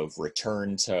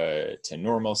return to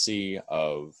normalcy,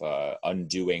 of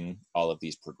undoing all of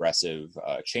these progressive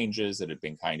changes that had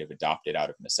been kind of adopted out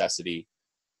of necessity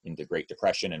in the Great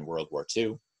Depression and World War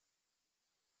II.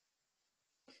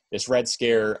 This Red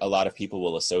Scare, a lot of people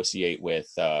will associate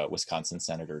with Wisconsin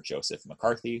Senator Joseph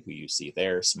McCarthy, who you see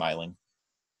there smiling.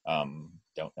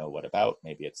 Don't know what about,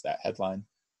 maybe it's that headline.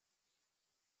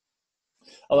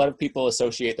 A lot of people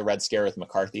associate the Red Scare with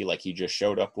McCarthy, like he just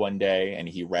showed up one day and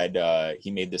he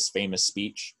made this famous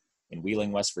speech in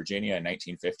Wheeling, West Virginia in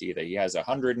 1950 that he has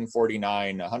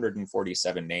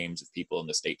 147 names of people in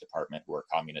the State Department who are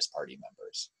Communist Party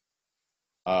members.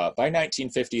 By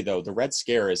 1950, though, the Red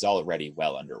Scare is already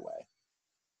well underway.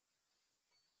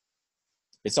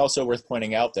 It's also worth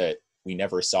pointing out that we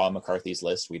never saw McCarthy's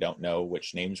list. We don't know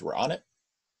which names were on it.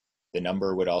 The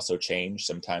number would also change.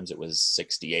 Sometimes it was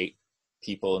 68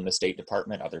 people in the State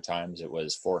Department. Other times it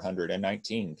was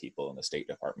 419 people in the State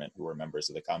Department who were members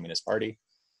of the Communist Party.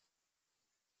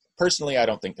 Personally, I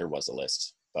don't think there was a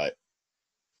list, but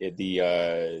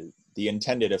the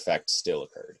intended effect still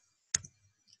occurred.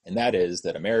 And that is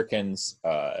that Americans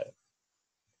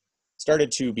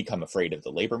started to become afraid of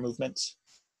the labor movement,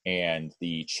 and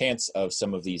the chance of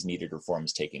some of these needed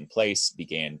reforms taking place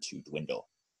began to dwindle.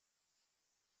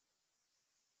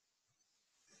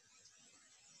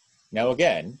 Now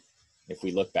again, if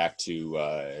we look back to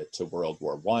World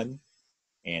War I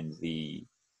and the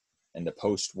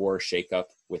post-war shakeup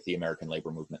with the American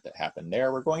labor movement that happened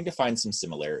there, we're going to find some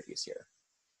similarities here.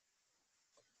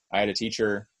 I had a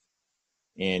teacher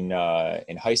in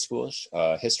high school,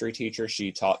 a history teacher.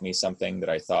 She taught me something that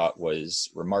I thought was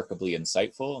remarkably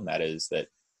insightful, and that is that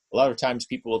a lot of times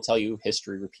people will tell you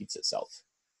history repeats itself.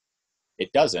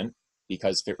 It doesn't,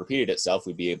 because if it repeated itself,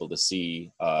 we'd be able to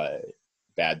see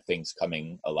bad things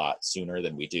coming a lot sooner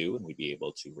than we do, and we'd be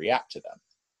able to react to them.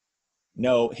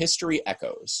 No, history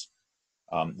echoes.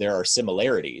 There are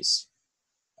similarities,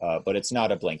 but it's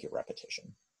not a blanket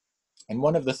repetition. And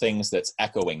one of the things that's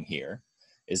echoing here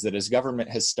is that as government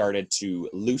has started to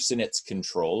loosen its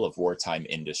control of wartime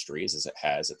industries, as it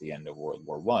has at the end of World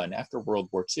War I, after World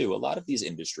War II, a lot of these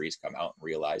industries come out and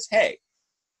realize, hey,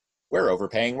 we're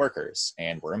overpaying workers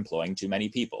and we're employing too many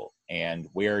people and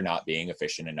we're not being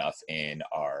efficient enough in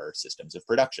our systems of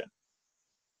production.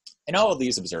 And all of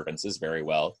these observances very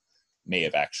well may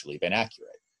have actually been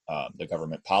accurate. The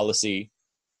government policy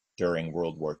during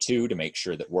World War II to make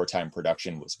sure that wartime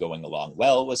production was going along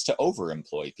well was to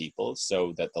overemploy people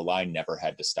so that the line never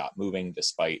had to stop moving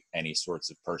despite any sorts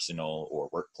of personal or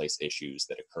workplace issues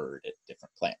that occurred at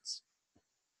different plants.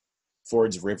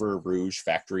 Ford's River Rouge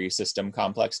factory system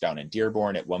complex down in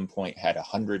Dearborn at one point had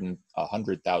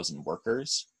 100,000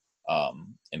 workers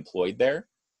employed there.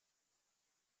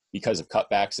 Because of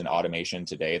cutbacks and automation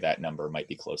today, that number might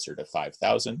be closer to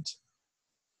 5,000.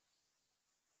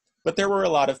 But there were a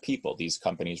lot of people. These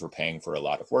companies were paying for a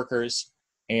lot of workers,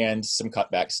 and some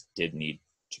cutbacks did need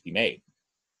to be made.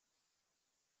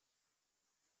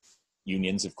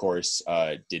 Unions, of course,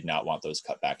 did not want those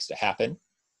cutbacks to happen.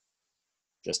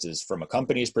 Just as from a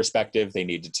company's perspective, they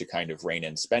needed to kind of rein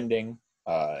in spending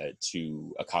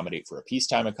to accommodate for a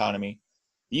peacetime economy.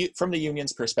 From the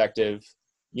union's perspective,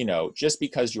 you know, just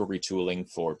because you're retooling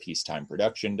for peacetime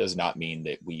production does not mean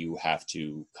that you have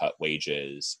to cut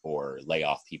wages or lay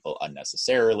off people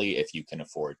unnecessarily if you can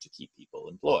afford to keep people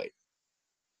employed.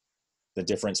 The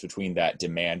difference between that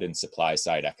demand and supply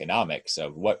side economics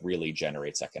of what really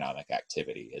generates economic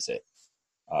activity. Is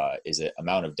it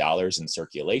amount of dollars in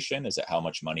circulation? Is it how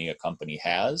much money a company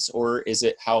has? Or is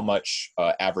it how much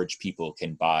average people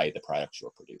can buy the products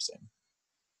you're producing?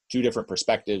 Two different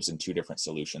perspectives and two different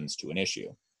solutions to an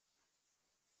issue.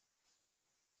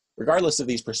 Regardless of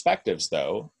these perspectives,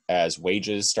 though, as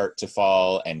wages start to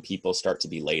fall and people start to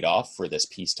be laid off for this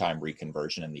peacetime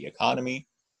reconversion in the economy,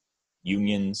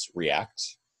 unions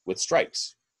react with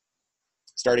strikes.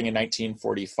 Starting in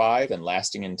 1945 and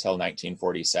lasting until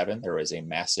 1947, there was a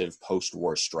massive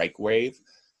post-war strike wave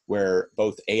where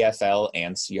both AFL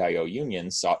and CIO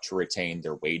unions sought to retain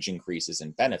their wage increases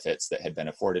and benefits that had been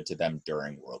afforded to them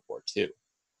during World War II.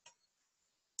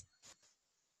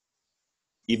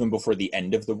 Even before the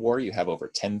end of the war, you have over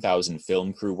 10,000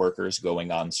 film crew workers going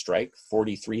on strike,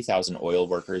 43,000 oil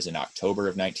workers in October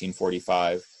of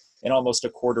 1945, and almost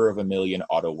 250,000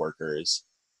 auto workers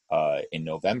in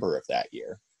November of that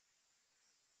year.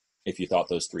 If you thought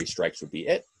those three strikes would be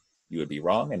it, you would be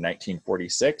wrong. In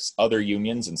 1946, other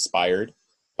unions inspired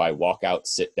by walkout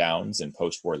sit-downs and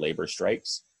post-war labor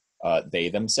strikes, they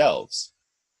themselves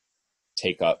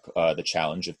take up the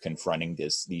challenge of confronting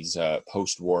these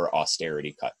post-war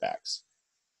austerity cutbacks.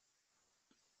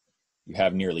 You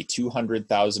have nearly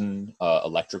 200,000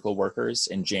 electrical workers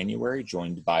in January,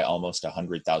 joined by almost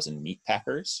 100,000 meat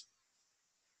packers.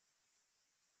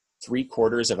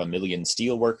 750,000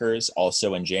 steel workers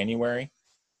also in January.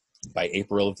 By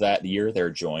April of that year,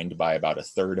 they're joined by about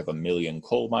 1/3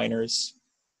 coal miners,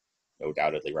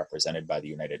 undoubtedly represented by the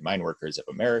United Mine Workers of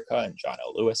America and John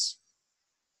L. Lewis.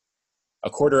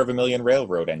 250,000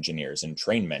 railroad engineers and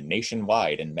trainmen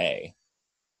nationwide in May.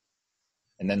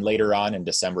 And then later on in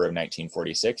December of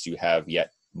 1946, you have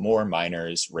yet more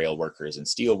miners, rail workers, and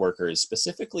steel workers,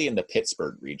 specifically in the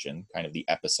Pittsburgh region, kind of the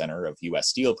epicenter of US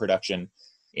steel production,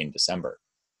 in December.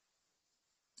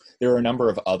 There are a number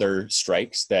of other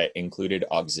strikes that included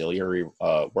auxiliary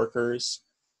workers.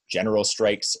 General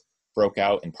strikes broke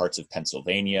out in parts of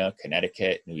Pennsylvania,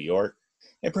 Connecticut, New York,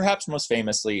 and perhaps most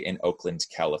famously in Oakland,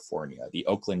 California. The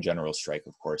Oakland General Strike,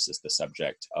 of course, is the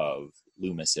subject of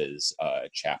Loomis's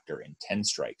chapter in 10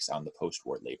 Strikes on the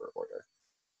post-war labor order.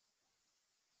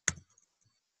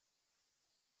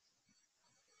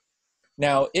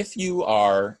 Now, if you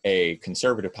are a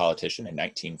conservative politician in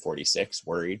 1946,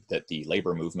 worried that the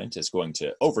labor movement is going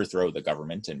to overthrow the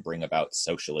government and bring about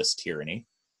socialist tyranny,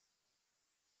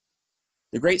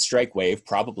 the Great Strike Wave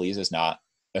probably does not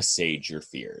assuage your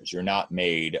fears. You're not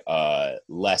made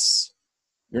less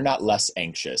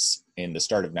anxious in the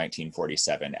start of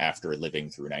 1947 after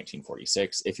living through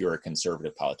 1946 if you're a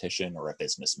conservative politician or a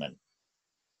businessman.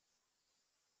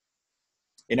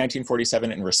 In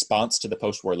 1947, in response to the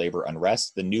post-war labor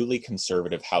unrest, the newly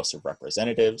conservative House of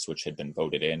Representatives, which had been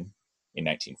voted in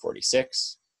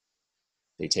 1946,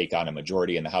 they take on a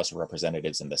majority in the House of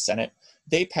Representatives and the Senate.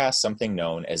 They pass something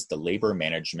known as the Labor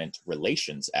Management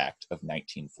Relations Act of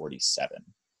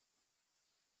 1947.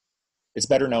 It's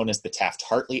better known as the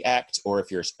Taft-Hartley Act, or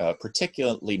if you're a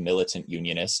particularly militant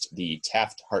unionist, the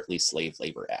Taft-Hartley Slave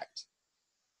Labor Act.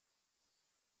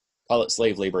 call it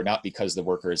slave labor not because the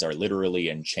workers are literally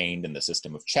enchained in the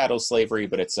system of chattel slavery,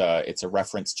 but it's a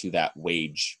reference to that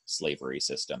wage slavery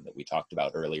system that we talked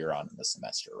about earlier on in the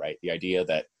semester, right? The idea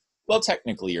that, well,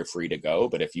 technically you're free to go,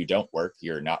 but if you don't work,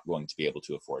 you're not going to be able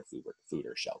to afford food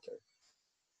or shelter.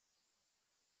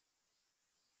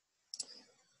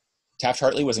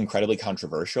 Taft-Hartley was incredibly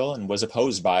controversial and was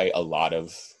opposed by a lot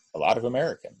of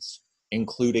Americans,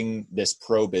 including this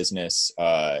pro-business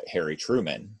Harry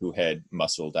Truman, who had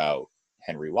muscled out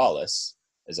Henry Wallace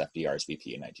as FDR's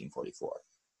VP in 1944.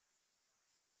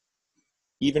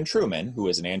 Even Truman, who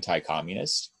was an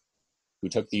anti-communist, who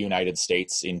took the United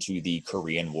States into the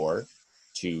Korean War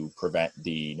to prevent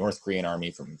the North Korean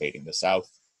army from invading the South,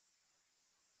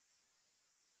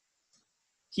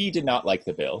 he did not like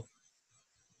the bill,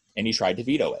 and he tried to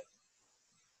veto it.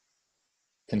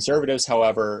 Conservatives,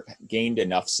 however, gained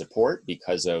enough support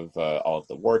because of all of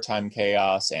the wartime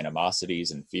chaos,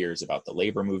 animosities, and fears about the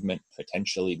labor movement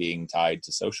potentially being tied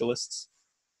to socialists.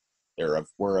 There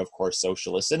were, of course,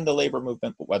 socialists in the labor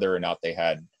movement, but whether or not they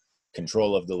had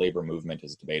control of the labor movement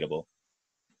is debatable.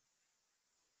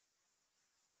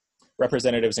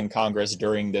 Representatives in Congress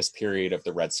during this period of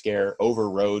the Red Scare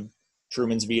overrode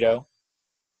Truman's veto.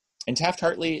 And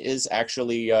Taft-Hartley is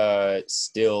actually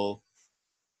still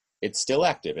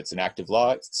active. It's an active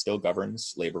law. It still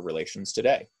governs labor relations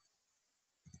today.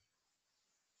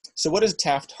 So what does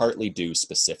Taft-Hartley do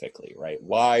specifically, right?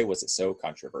 Why was it so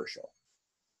controversial?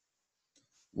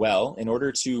 Well, in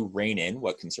order to rein in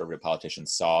what conservative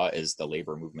politicians saw as the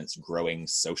labor movement's growing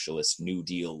socialist New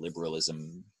Deal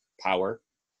liberalism power,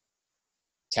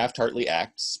 Taft-Hartley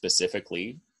Act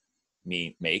specifically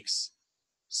makes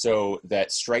so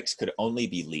that strikes could only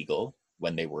be legal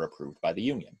when they were approved by the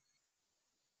union.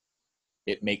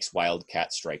 It makes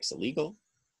wildcat strikes illegal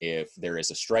if there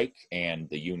is a strike and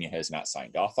the union has not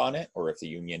signed off on it, or if the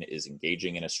union is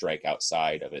engaging in a strike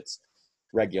outside of its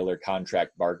regular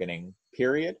contract bargaining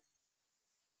period.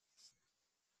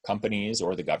 Companies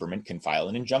or the government can file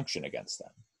an injunction against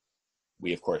them.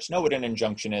 We, of course, know what an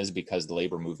injunction is because the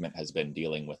labor movement has been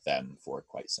dealing with them for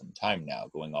quite some time now,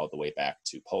 going all the way back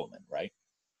to Pullman, right?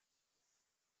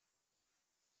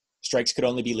 Strikes could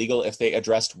only be legal if they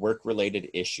addressed work-related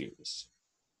issues.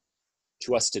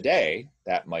 To us today,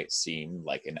 that might seem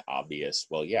like an obvious,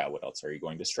 well, yeah, what else are you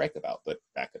going to strike about? But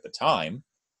back at the time,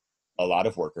 a lot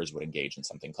of workers would engage in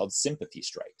something called sympathy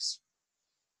strikes.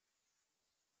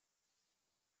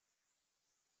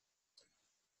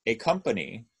 A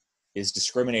company is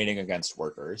discriminating against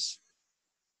workers,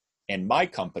 and my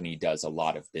company does a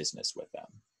lot of business with them.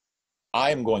 I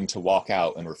am going to walk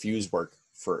out and refuse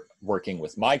working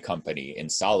with my company in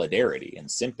solidarity and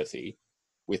sympathy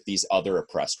with these other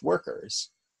oppressed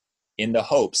workers in the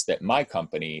hopes that my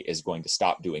company is going to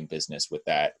stop doing business with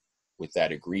that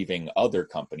aggrieving other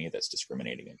company that's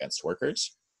discriminating against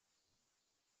workers.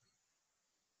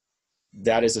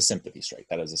 That is a sympathy strike.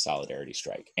 That is a solidarity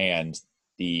strike. And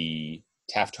the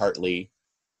Taft-Hartley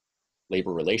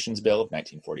Labor Relations Bill of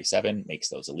 1947 makes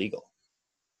those illegal.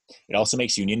 It also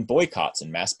makes union boycotts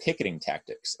and mass picketing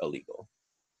tactics illegal,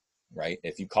 right?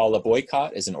 If you call a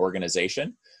boycott as an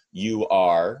organization, you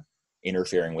are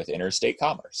interfering with interstate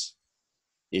commerce.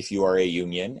 If you are a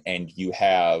union and you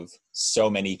have so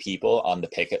many people on the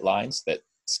picket lines that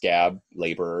scab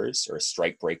laborers or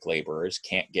strike break laborers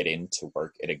can't get into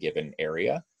work at a given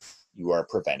area, you are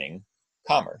preventing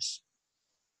commerce.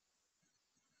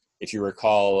 If you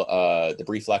recall the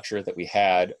brief lecture that we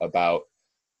had about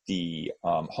the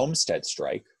homestead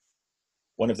strike,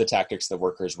 one of the tactics the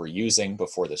workers were using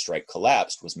before the strike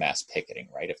collapsed was mass picketing,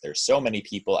 right? If there's so many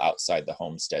people outside the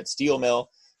Homestead steel mill,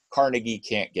 Carnegie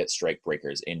can't get strike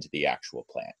breakers into the actual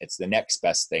plant. It's the next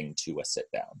best thing to a sit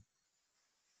down.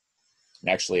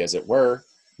 And actually, as it were,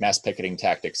 mass picketing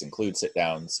tactics include sit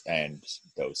downs, and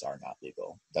those are not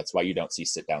legal. That's why you don't see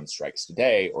sit down strikes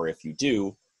today, or if you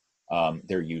do,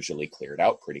 they're usually cleared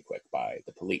out pretty quick by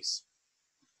the police.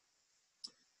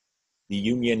 The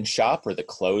union shop, or the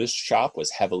closed shop,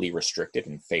 was heavily restricted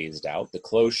and phased out. The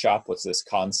closed shop was this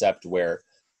concept where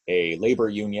a labor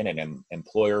union and an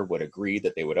employer would agree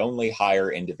that they would only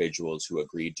hire individuals who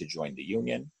agreed to join the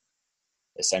union.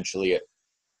 Essentially, it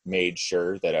made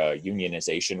sure that a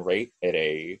unionization rate at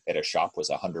a shop was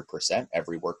 100%.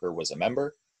 Every worker was a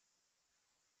member.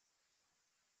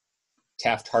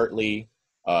 Taft-Hartley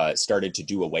started to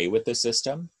do away with the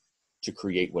system to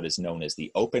create what is known as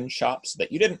the open shop, so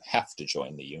that you didn't have to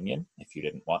join the union if you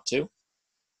didn't want to.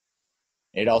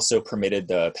 It also permitted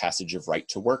the passage of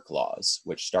right-to-work laws,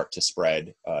 which start to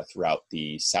spread throughout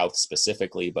the South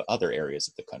specifically, but other areas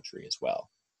of the country as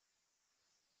well.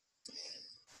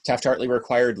 Taft-Hartley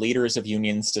required leaders of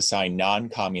unions to sign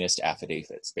non-communist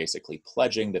affidavits, basically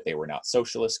pledging that they were not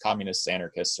socialists, communists,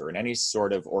 anarchists, or in any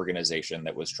sort of organization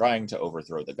that was trying to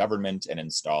overthrow the government and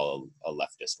install a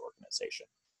leftist organization.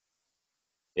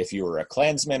 If you were a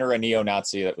Klansman or a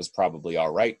neo-Nazi, that was probably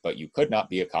all right, but you could not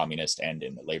be a communist and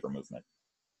in the labor movement.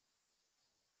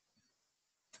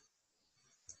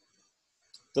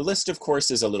 The list, of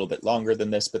course, is a little bit longer than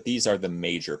this, but these are the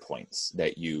major points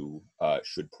that you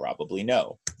should probably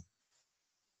know.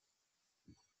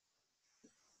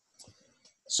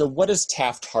 So what does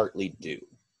Taft-Hartley do?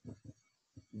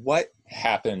 What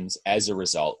happens as a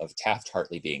result of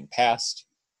Taft-Hartley being passed,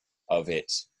 of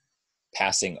it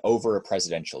passing over a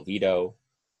presidential veto,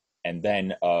 and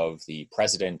then of the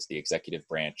president, the executive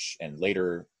branch, and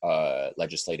later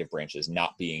legislative branches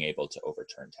not being able to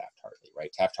overturn Taft-Hartley,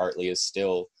 right? Taft-Hartley is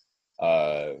still,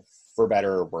 for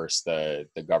better or worse, the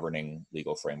governing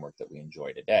legal framework that we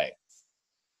enjoy today.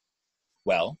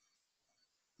 Well,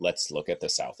 let's look at the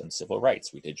South and civil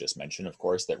rights. We did just mention, of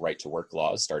course, that right-to-work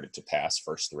laws started to pass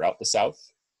first throughout the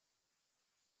South.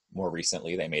 More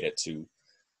recently, they made it to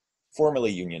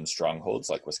formerly Union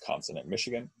strongholds like Wisconsin and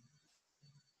Michigan.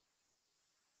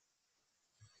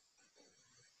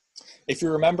 If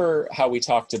you remember how we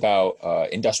talked about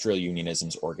industrial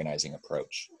unionism's organizing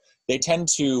approach, they tend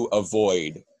to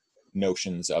avoid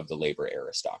notions of the labor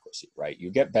aristocracy, right? You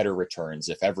get better returns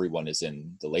if everyone is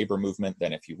in the labor movement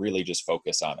than if you really just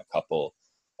focus on a couple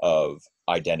of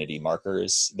identity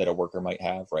markers that a worker might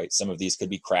have, right? Some of these could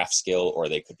be craft skill, or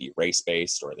they could be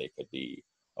race-based, or they could be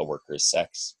a worker's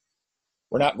sex.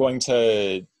 We're not going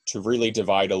to really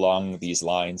divide along these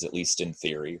lines, at least in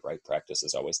theory, right? Practice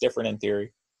is always different in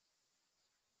theory.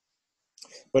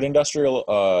 But industrial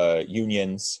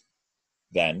unions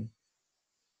then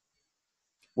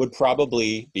would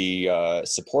probably be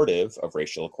supportive of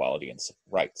racial equality and civil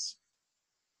rights.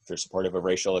 If you're supportive of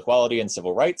racial equality and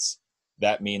civil rights,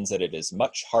 that means that it is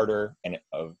much harder, and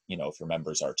if your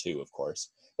members are too, of course,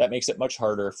 that makes it much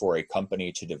harder for a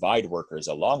company to divide workers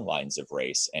along lines of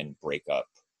race and break up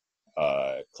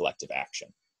collective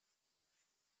action.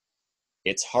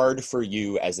 It's hard for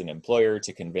you as an employer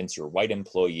to convince your white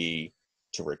employee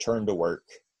to return to work,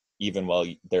 even while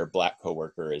their black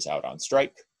coworker is out on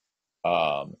strike,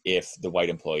 if the white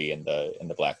employee and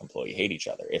the black employee hate each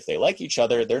other. If they like each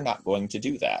other, they're not going to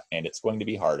do that, and it's going to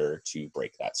be harder to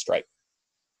break that strike.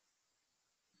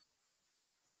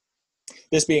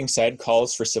 This being said,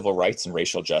 calls for civil rights and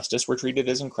racial justice were treated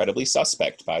as incredibly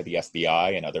suspect by the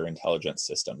FBI and other intelligence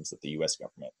systems that the US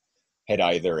government had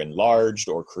either enlarged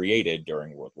or created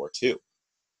during World War II.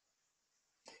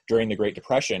 During the Great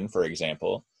Depression, for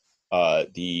example,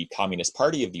 the Communist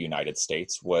Party of the United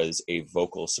States was a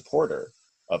vocal supporter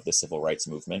of the civil rights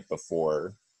movement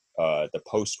before the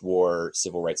post-war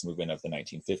civil rights movement of the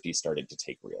 1950s started to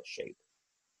take real shape.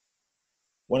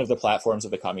 One of the platforms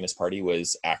of the Communist Party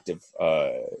was active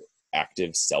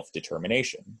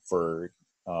self-determination for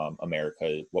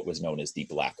America, what was known as the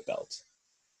Black Belt.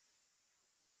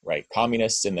 Right,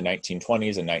 communists in the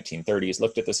 1920s and 1930s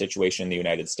looked at the situation in the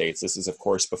United States. This is, of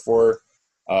course, before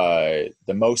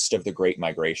the most of the Great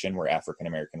Migration, where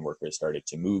African-American workers started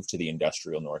to move to the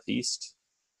industrial Northeast.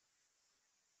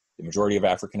 The majority of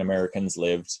African-Americans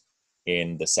lived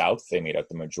in the South. They made up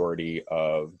the majority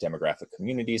of demographic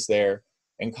communities there.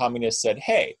 And communists said,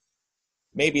 hey,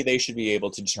 maybe they should be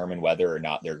able to determine whether or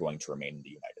not they're going to remain in the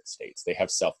United States. They have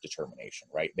self-determination,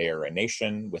 right? They are a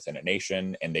nation within a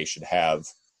nation, and they should have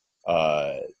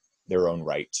their own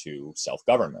right to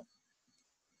self-government.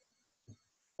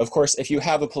 Of course, if you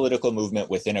have a political movement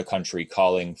within a country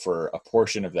calling for a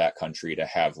portion of that country to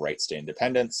have rights to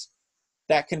independence,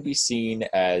 that can be seen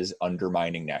as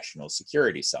undermining national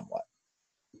security somewhat.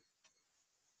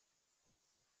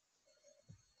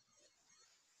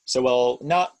 So while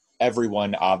not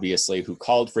everyone, obviously, who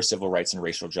called for civil rights and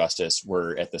racial justice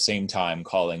were at the same time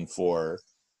calling for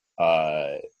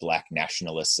Black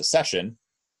nationalist secession,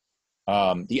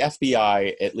 the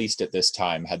FBI, at least at this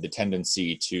time, had the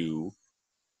tendency to,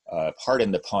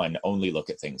 pardon the pun, only look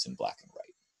at things in black and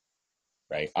white,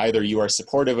 right? Either you are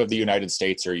supportive of the United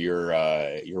States or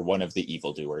you're one of the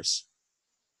evildoers.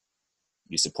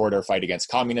 You support our fight against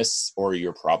communists, or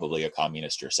you're probably a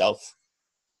communist yourself.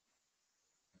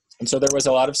 And so there was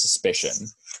a lot of suspicion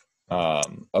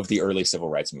of the early civil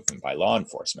rights movement by law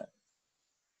enforcement.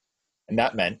 And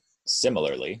that meant,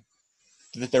 similarly,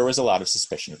 that there was a lot of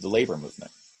suspicion of the labor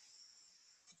movement.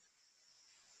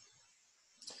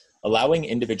 Allowing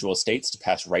individual states to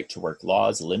pass right-to-work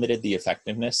laws limited the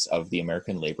effectiveness of the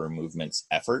American labor movement's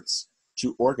efforts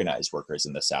to organize workers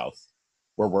in the South,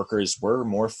 where workers were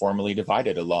more formally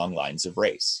divided along lines of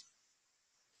race.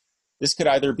 This could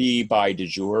either be by de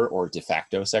jure or de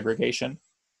facto segregation.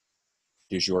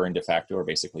 De jure and de facto are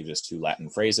basically just two Latin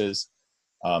phrases,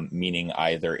 meaning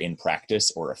either in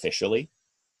practice or officially,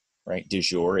 right? De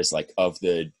jure is like of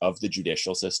the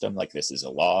judicial system, like this is a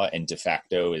law, and de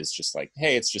facto is just like,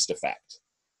 hey, it's just a fact.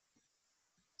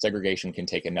 Segregation can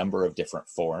take a number of different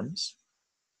forms.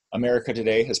 America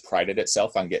today has prided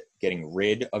itself on getting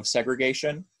rid of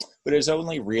segregation, but has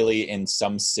only really in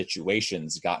some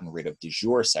situations gotten rid of de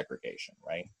jure segregation,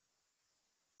 right?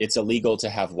 It's illegal to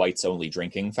have whites only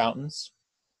drinking fountains,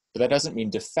 but that doesn't mean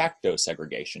de facto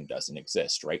segregation doesn't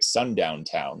exist, right? Sundown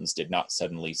towns did not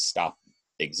suddenly stop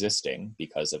existing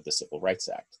because of the Civil Rights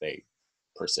Act. They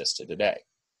persist to today.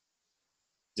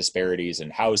 Disparities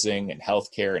in housing and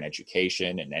healthcare and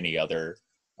education and any other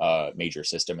major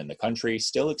system in the country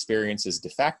still experiences de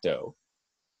facto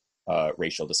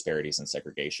racial disparities and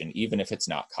segregation, even if it's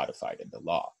not codified into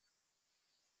law.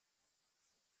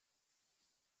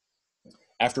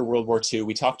 After World War II,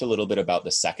 we talked a little bit about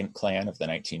the second Klan of the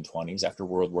 1920s. After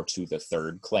World War II, the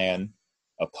third Klan,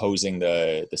 opposing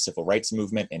the civil rights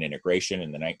movement and integration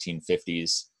in the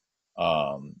 1950s,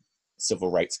 civil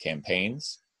rights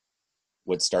campaigns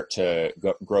would start to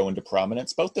grow into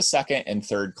prominence. Both the second and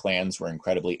third Klans were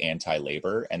incredibly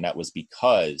anti-labor, and that was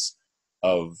because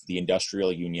of the industrial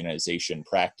unionization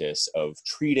practice of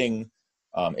treating,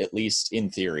 at least in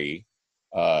theory,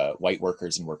 white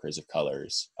workers and workers of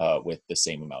colors with the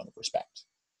same amount of respect.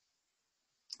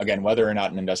 Again, whether or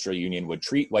not an industrial union would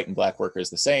treat white and black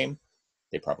workers the same,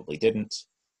 they probably didn't.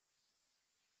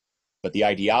 But the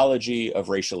ideology of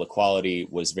racial equality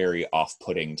was very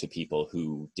off-putting to people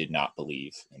who did not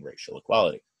believe in racial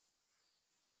equality.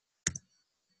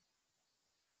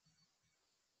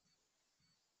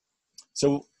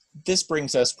 So this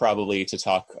brings us probably to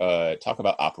talk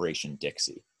about Operation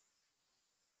Dixie.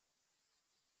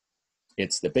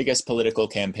 It's the biggest political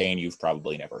campaign you've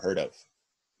probably never heard of.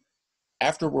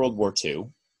 After World War II,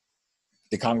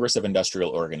 the Congress of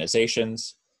Industrial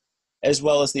Organizations, as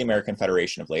well as the American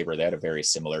Federation of Labor, they had a very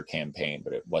similar campaign,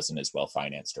 but it wasn't as well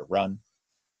financed or run.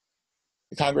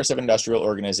 The Congress of Industrial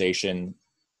Organization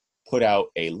put out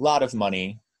a lot of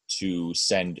money to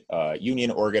send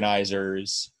union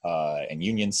organizers and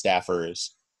union staffers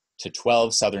to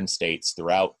 12 southern states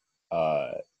throughout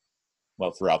the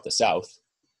South,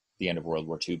 the end of World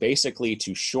War II, basically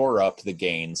to shore up the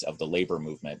gains of the labor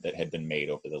movement that had been made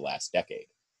over the last decade.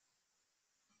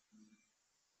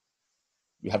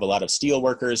 You have a lot of steel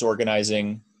workers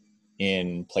organizing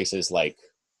in places like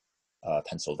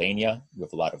Pennsylvania. You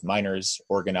have a lot of miners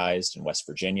organized in West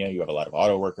Virginia. You have a lot of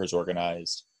auto workers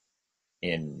organized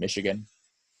in Michigan.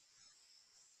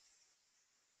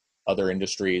 Other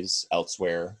industries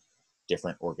elsewhere,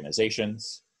 different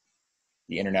organizations.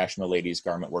 The International Ladies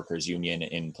Garment Workers Union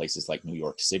in places like New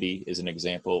York City is an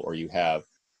example, or you have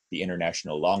the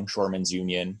International Longshoremen's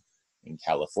Union in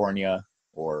California,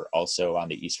 or also on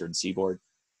the Eastern Seaboard.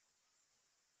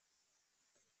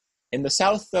 In the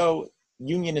South, though,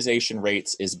 unionization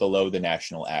rates is below the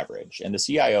national average, and the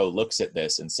CIO looks at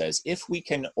this and says, if we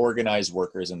can organize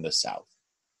workers in the South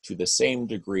to the same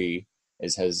degree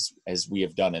as we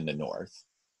have done in the North,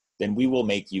 then we will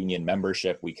make union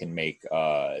membership, we can make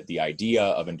the idea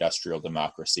of industrial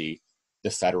democracy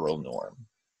the federal norm.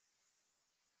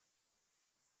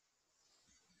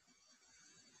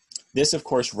 This, of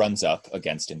course, runs up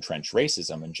against entrenched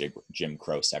racism and Jim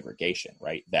Crow segregation,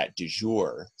 right? That de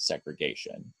jure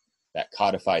segregation, that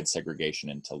codified segregation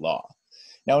into law.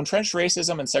 Now, entrenched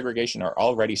racism and segregation are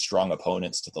already strong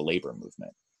opponents to the labor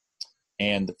movement.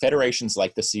 And federations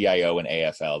like the CIO and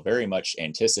AFL very much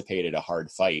anticipated a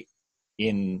hard fight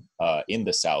in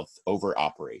the South over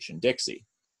Operation Dixie.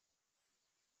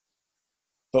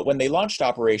 But when they launched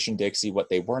Operation Dixie, what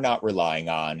they were not relying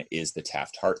on is the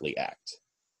Taft-Hartley Act.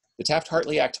 The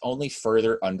Taft-Hartley Act only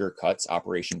further undercuts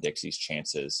Operation Dixie's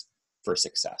chances for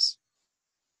success.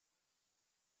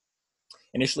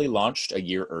 Initially launched a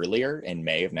year earlier in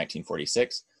May of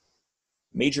 1946,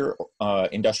 major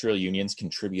industrial unions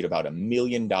contribute about $1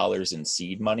 million in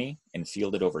seed money and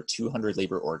fielded over 200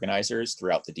 labor organizers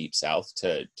throughout the Deep South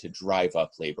to drive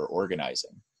up labor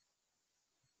organizing.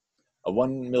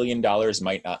 $1 million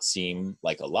might not seem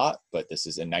like a lot, but this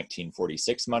is in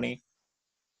 1946 money.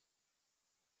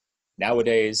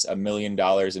 Nowadays, $1 million in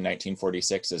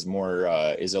 1946 is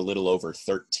is a little over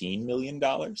 $13 million.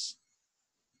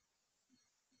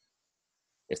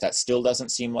 If that still doesn't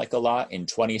seem like a lot, in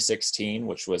 2016,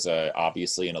 which was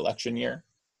obviously an election year,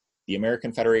 the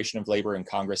American Federation of Labor and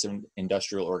Congress of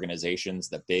Industrial Organizations,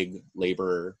 the big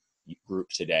labor group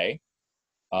today,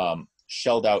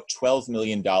 shelled out $12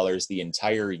 million the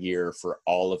entire year for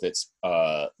all of its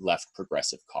left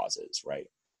progressive causes, right?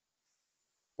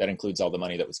 That includes all the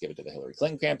money that was given to the Hillary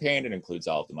Clinton campaign. It includes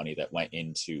all of the money that went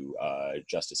into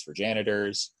justice for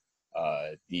janitors,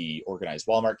 the organized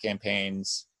Walmart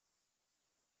campaigns,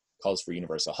 calls for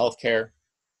universal health care.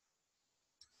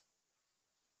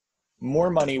 More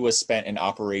money was spent in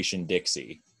Operation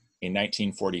Dixie in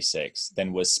 1946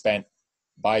 than was spent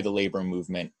by the labor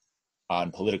movement on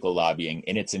political lobbying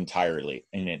in its entirety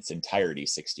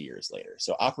 60 years later.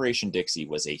 So Operation Dixie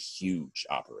was a huge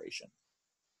operation.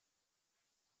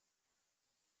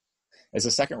 As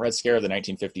the Second Red Scare of the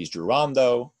 1950s drew on,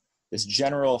 though, this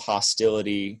general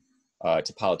hostility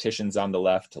to politicians on the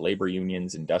left, to labor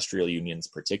unions, industrial unions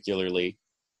particularly,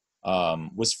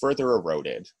 was further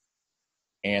eroded,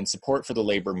 and support for the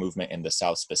labor movement in the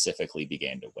South specifically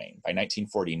began to wane. By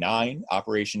 1949,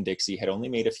 Operation Dixie had only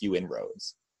made a few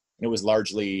inroads, and it was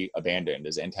largely abandoned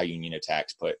as anti-union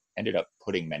attacks ended up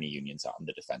putting many unions on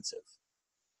the defensive.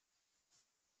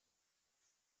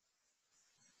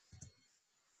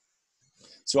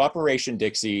 So Operation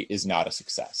Dixie is not a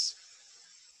success.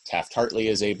 Taft-Hartley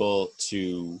is able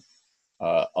to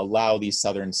allow these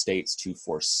southern states to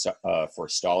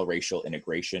forestall racial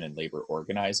integration and labor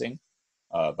organizing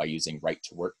by using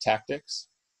right-to-work tactics,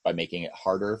 by making it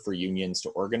harder for unions to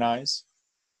organize.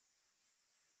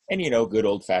 And, good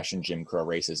old-fashioned Jim Crow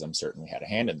racism certainly had a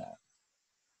hand in that.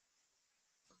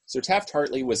 So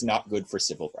Taft-Hartley was not good for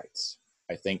civil rights.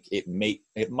 I think it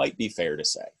might be fair to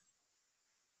say.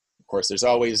 Of course, there's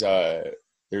always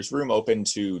there's room open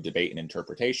to debate and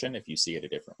interpretation if you see it a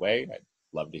different way. I'd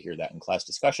love to hear that in class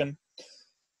discussion.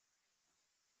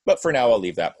 But for now, I'll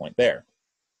leave that point there.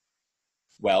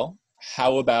 Well,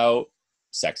 how about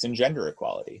sex and gender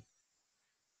equality?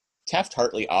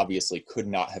 Taft-Hartley obviously could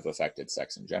not have affected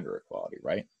sex and gender equality,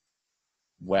 right?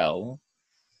 Well,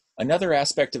 another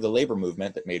aspect of the labor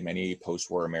movement that made many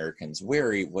post-war Americans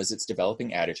wary was its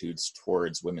developing attitudes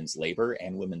towards women's labor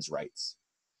and women's rights.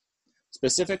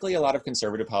 Specifically, a lot of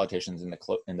conservative politicians in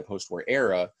the post-war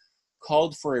era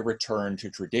called for a return to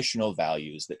traditional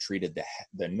values that treated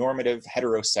the normative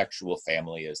heterosexual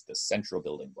family as the central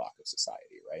building block of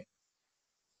society, right?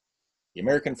 The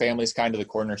American family is kind of the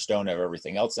cornerstone of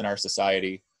everything else in our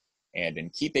society, and in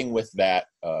keeping with that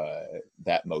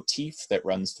motif that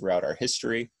runs throughout our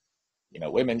history,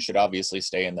 women should obviously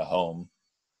stay in the home,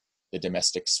 the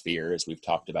domestic sphere, as we've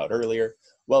talked about earlier,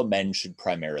 while men should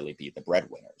primarily be the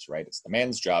breadwinners, right? It's the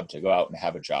man's job to go out and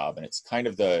have a job, and it's kind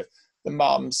of the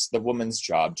woman's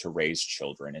job to raise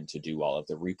children and to do all of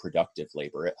the reproductive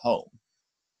labor at home,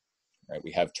 right?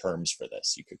 We have terms for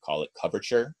this. You could call it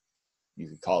coverture. You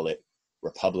could call it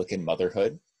Republican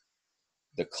motherhood,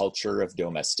 the culture of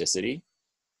domesticity.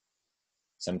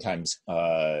 Sometimes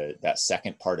that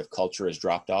second part of culture is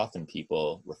dropped off and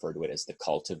people refer to it as the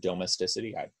cult of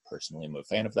domesticity. I personally am a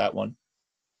fan of that one.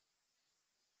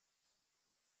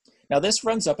 Now, this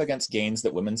runs up against gains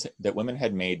that women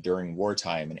had made during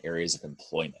wartime in areas of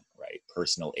employment, right?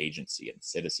 Personal agency and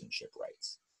citizenship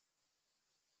rights.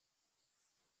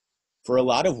 For a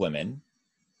lot of women,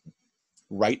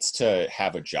 rights to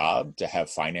have a job, to have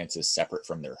finances separate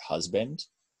from their husband,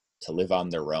 to live on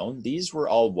their own, these were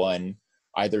all won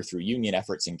either through union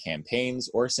efforts and campaigns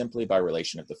or simply by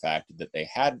relation of the fact that they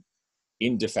had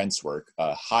in defense work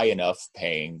a high enough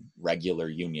paying regular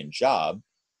union job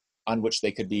on which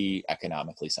they could be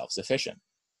economically self-sufficient.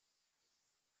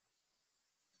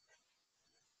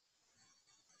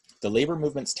 The labor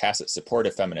movement's tacit support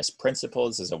of feminist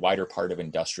principles as a wider part of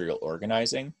industrial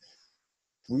organizing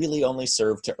really only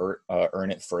served to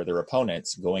earn it further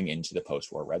opponents going into the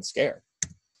post-war Red Scare.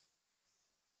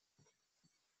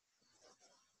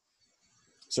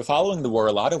 So following the war,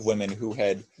 a lot of women who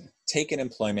had taken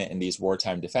employment in these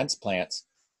wartime defense plants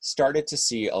started to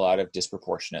see a lot of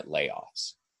disproportionate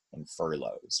layoffs and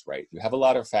furloughs, right? You have a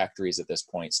lot of factories at this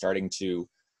point starting to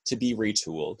be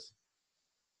retooled.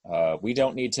 We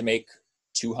don't need to make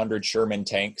 200 Sherman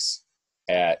tanks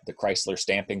at the Chrysler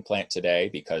stamping plant today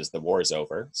because the war is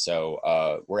over.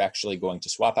 So we're actually going to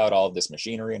swap out all of this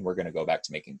machinery and we're going to go back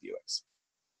to making Buicks.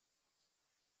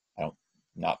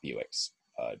 Not Buicks,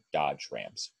 Dodge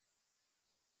Rams.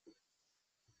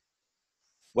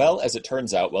 Well, as it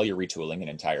turns out, while you're retooling an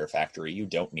entire factory, you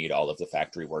don't need all of the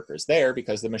factory workers there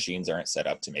because the machines aren't set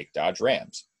up to make Dodge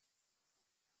Rams.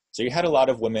 So you had a lot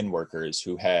of women workers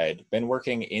who had been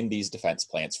working in these defense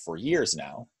plants for years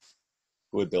now,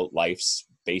 who had built lives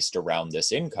based around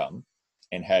this income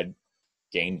and had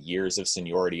gained years of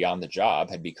seniority on the job,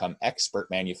 had become expert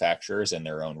manufacturers in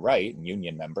their own right, and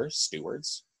union members,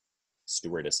 stewards,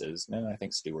 stewardesses. No, I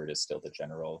think steward is still the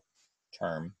general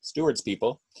term, stewards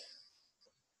people.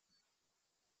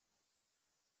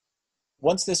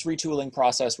 Once this retooling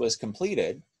process was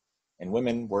completed and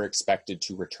women were expected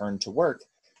to return to work,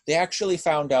 they actually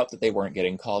found out that they weren't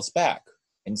getting calls back.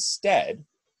 Instead,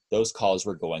 those calls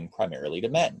were going primarily to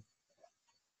men.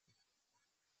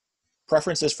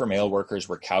 Preferences for male workers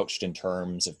were couched in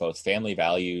terms of both family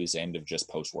values and of just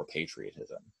post-war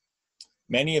patriotism.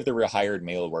 Many of the rehired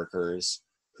male workers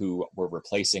who were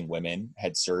replacing women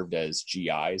had served as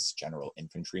GIs, general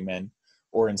infantrymen,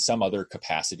 or in some other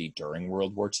capacity during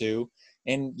World War II,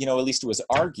 and, at least it was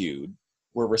argued,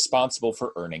 were responsible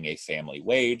for earning a family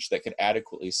wage that could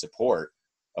adequately support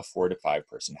a 4 to 5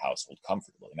 person household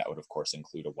comfortably. And that would, of course,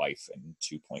 include a wife and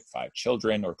 2.5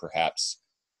 children, or perhaps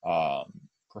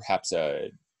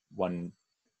one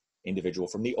individual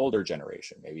from the older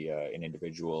generation. Maybe an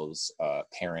individual's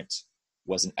parent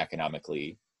wasn't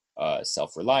economically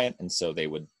self-reliant, and so they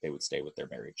would stay with their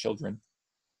married children.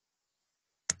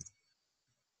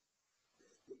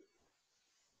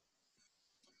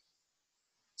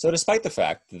 So despite the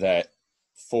fact that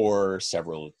for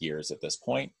several years at this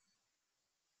point,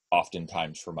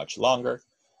 oftentimes for much longer,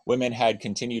 women had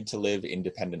continued to live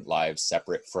independent lives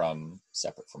separate from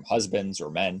husbands or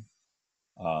men,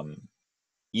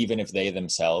 even if they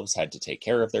themselves had to take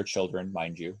care of their children,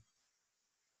 mind you,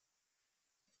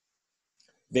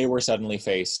 they were suddenly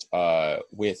faced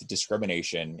with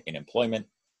discrimination in employment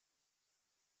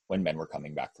when men were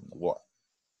coming back from the war,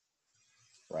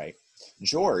 right?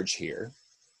 George here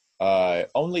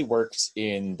only worked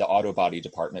in the auto body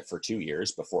department for 2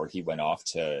 years before he went off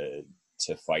to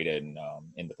fight in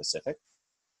the Pacific.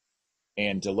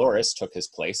 And Dolores took his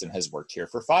place and has worked here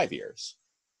for 5 years.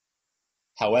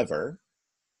 However,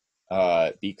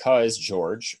 because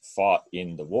George fought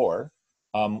in the war,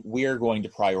 we're going to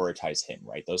prioritize him,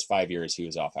 right? Those 5 years he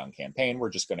was off on campaign,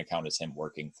 we're just going to count as him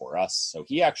working for us. So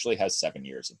he actually has 7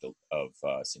 years of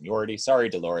seniority. Sorry,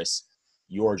 Dolores,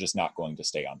 you're just not going to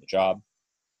stay on the job.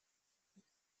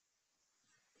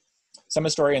 Some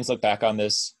historians look back on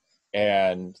this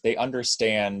and they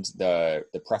understand the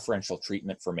preferential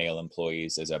treatment for male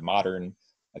employees as a modern,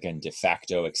 again, de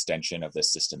facto extension of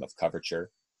this system of coverture.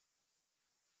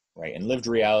 Right. In lived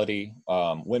reality,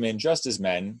 women, just as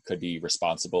men, could be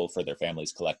responsible for their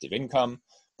family's collective income,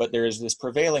 but there is this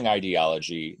prevailing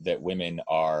ideology that women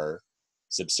are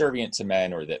subservient to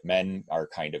men, or that men are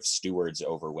kind of stewards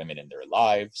over women in their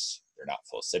lives. They're not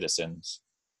full citizens.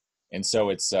 And so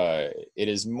it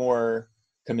is more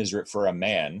commiserate for a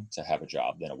man to have a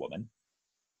job than a woman.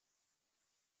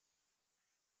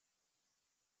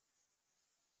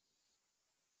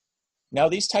 Now,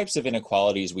 these types of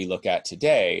inequalities we look at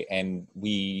today, and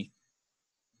we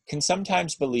can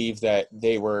sometimes believe that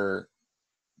they were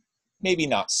maybe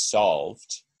not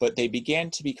solved, but they began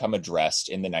to become addressed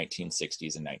in the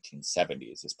 1960s and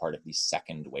 1970s as part of the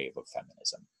second wave of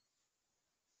feminism.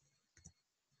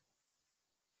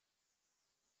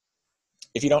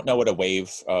 If you don't know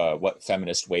what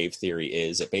feminist wave theory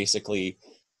is, it basically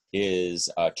is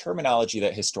a terminology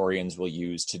that historians will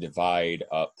use to divide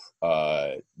up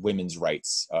women's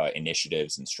rights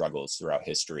initiatives and struggles throughout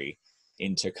history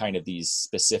into kind of these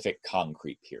specific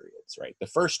concrete periods, right? The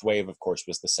first wave, of course,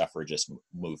 was the suffragist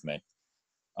movement,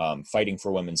 fighting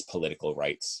for women's political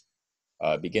rights.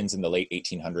 Begins in the late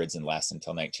 1800s and lasts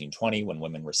until 1920, when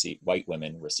white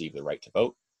women received the right to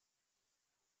vote.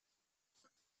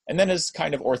 And then, as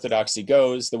kind of orthodoxy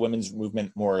goes, the women's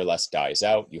movement more or less dies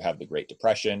out. You have the Great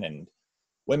Depression, and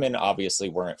women obviously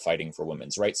weren't fighting for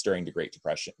women's rights during the Great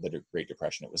Depression.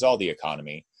 It was all the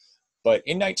economy. But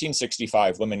in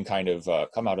 1965, women kind of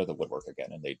come out of the woodwork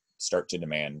again, and they start to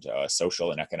demand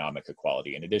social and economic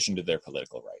equality in addition to their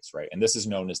political rights, right? And this is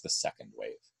known as the second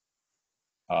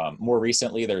wave. More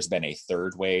recently, there's been a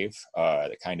third wave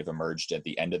that kind of emerged at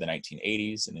the end of the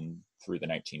 1980s and then through the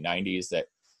 1990s that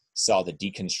saw the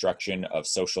deconstruction of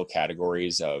social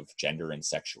categories of gender and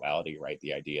sexuality, right?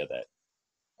 The idea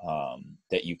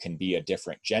that you can be a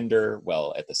different gender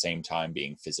while at the same time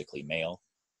being physically male.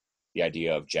 The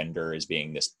idea of gender as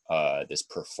being this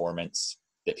performance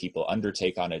that people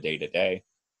undertake on a day-to-day,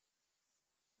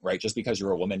 right? Just because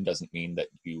you're a woman doesn't mean that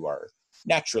you are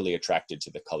naturally attracted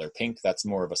to the color pink. That's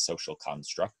more of a social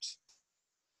construct.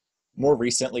 More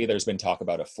recently, there's been talk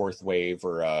about a fourth wave,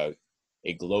 or a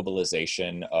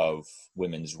globalization of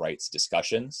women's rights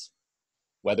discussions.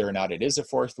 Whether or not it is a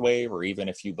fourth wave, or even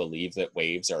if you believe that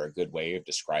waves are a good way of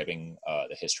describing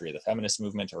the history of the feminist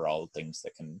movement, are all things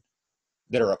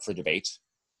that are up for debate.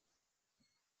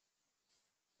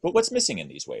 But what's missing in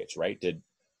these waves, right?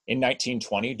 In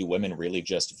 1920, do women really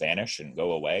just vanish and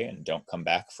go away and don't come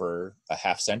back for a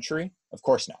half century? Of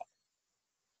course not.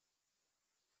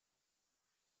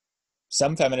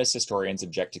 Some feminist historians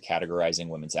object to categorizing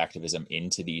women's activism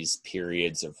into these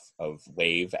periods of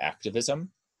wave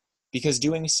activism, because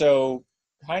doing so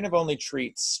kind of only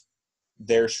treats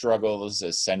their struggles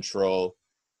as central,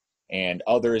 and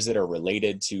others that are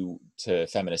related to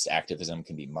feminist activism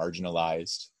can be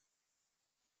marginalized.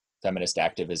 Feminist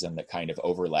activism that kind of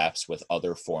overlaps with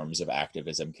other forms of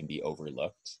activism can be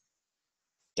overlooked.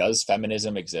 Does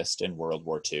feminism exist in World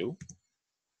War II?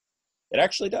 It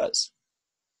actually does.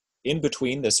 In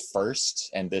between this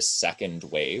first and this second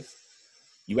wave,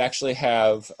 you actually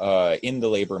have in the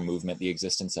labor movement the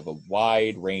existence of a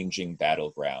wide-ranging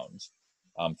battleground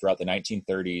throughout the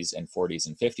 1930s and 40s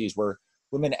and 50s, where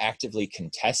women actively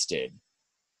contested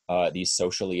these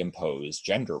socially imposed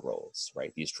gender roles,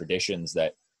 right? These traditions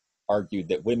that argued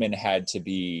that women had to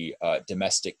be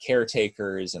domestic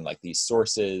caretakers and like these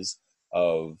sources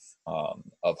of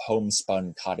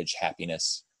homespun cottage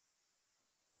happiness.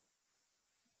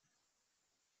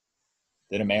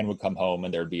 Then a man would come home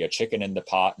and there'd be a chicken in the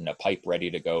pot and a pipe ready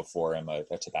to go for him, a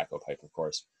tobacco pipe, of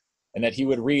course. And that he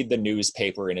would read the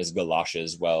newspaper in his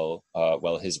galoshes while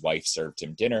his wife served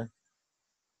him dinner.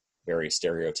 Very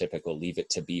stereotypical Leave It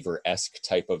to Beaver-esque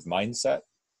type of mindset.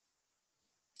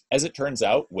 As it turns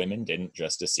out, women didn't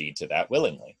just accede to that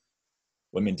willingly.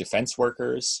 Women defense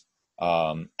workers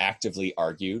actively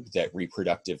argued that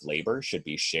reproductive labor should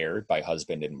be shared by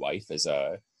husband and wife as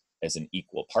an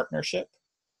equal partnership,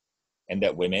 and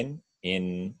that women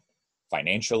in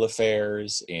financial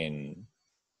affairs, in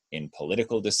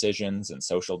political decisions and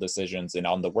social decisions, and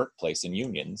on the workplace in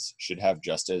unions should have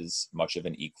just as much of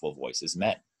an equal voice as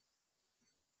men.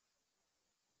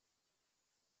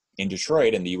 In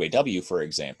Detroit, in the UAW, for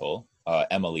example,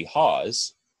 Emily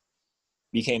Hawes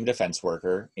became a defense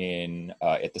worker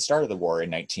at the start of the war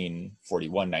in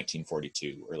 1941,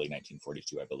 1942, early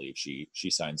 1942, I believe. She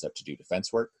signs up to do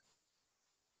defense work.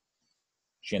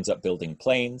 She ends up building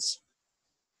planes.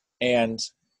 And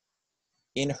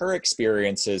in her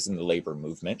experiences in the labor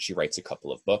movement, she writes a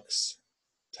couple of books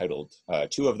titled,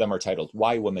 two of them are titled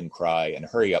Why Women Cry and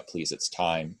Hurry Up, Please, It's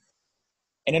Time.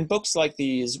 And in books like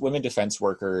these, women defense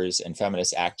workers and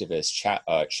feminist activists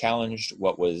challenged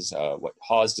what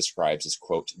Hawes describes as,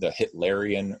 quote, the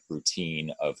Hitlerian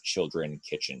routine of children,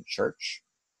 kitchen, church.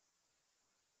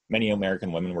 Many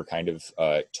American women were kind of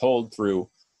told through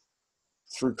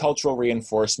cultural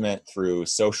reinforcement, through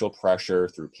social pressure,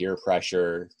 through peer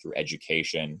pressure, through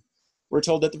education, were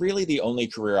told that really the only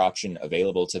career option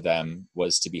available to them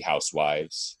was to be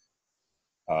housewives.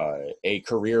 A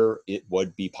career, it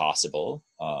would be possible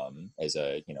as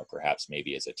perhaps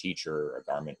maybe as a teacher or a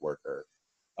garment worker,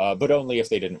 but only if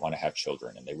they didn't want to have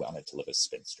children and they wanted to live as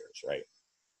spinsters, right?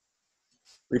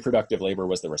 Reproductive labor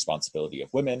was the responsibility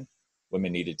of women.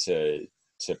 Women needed to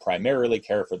primarily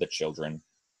care for the children.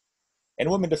 And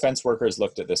women defense workers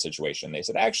looked at the situation. They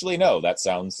said, actually, no, that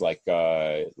sounds like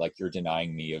you're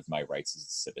denying me of my rights as a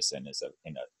citizen, as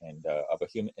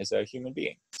a human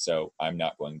being. So I'm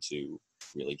not going to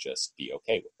really just be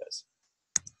okay with this.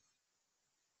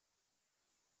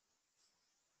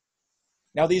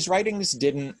 Now, these writings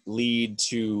didn't lead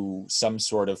to some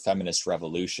sort of feminist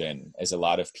revolution, as a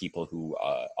lot of people who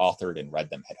authored and read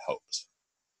them had hoped.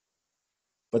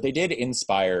 But they did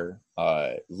inspire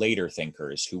later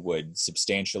thinkers who would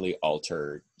substantially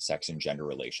alter sex and gender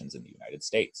relations in the United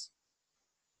States.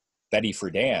 Betty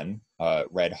Friedan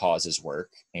read Hawes's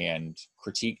work and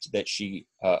critiqued that she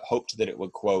hoped that it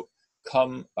would, quote,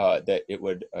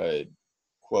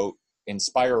 quote,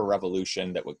 inspire a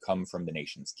revolution that would come from the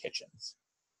nation's kitchens.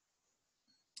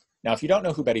 Now, if you don't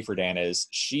know who Betty Friedan is,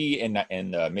 she, in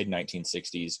the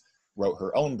mid-1960s, wrote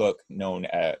her own book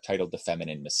titled The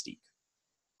Feminine Mystique.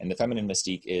 And the feminine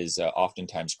mystique is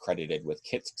oftentimes credited with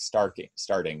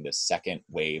starting the second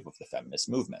wave of the feminist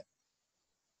movement.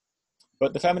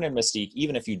 But the feminine mystique,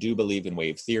 even if you do believe in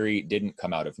wave theory, didn't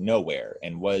come out of nowhere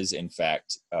and was, in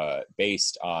fact,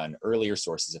 based on earlier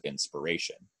sources of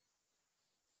inspiration.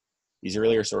 These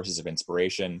earlier sources of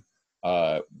inspiration,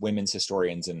 women's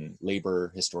historians and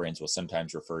labor historians will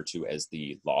sometimes refer to as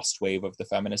the lost wave of the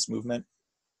feminist movement.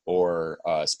 Or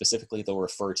specifically, they'll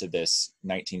refer to this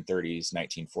 1930s,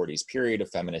 1940s period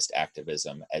of feminist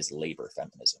activism as labor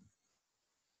feminism.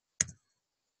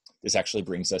 This actually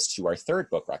brings us to our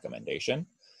third book recommendation.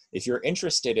 If you're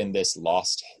interested in this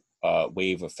lost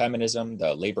wave of feminism,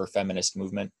 the labor feminist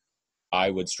movement, I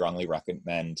would strongly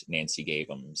recommend Nancy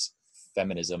Gaven's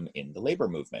Feminism in the Labor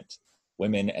Movement,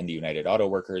 Women and the United Auto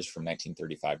Workers from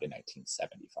 1935 to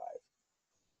 1975.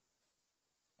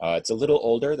 It's a little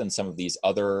older than some of these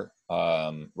other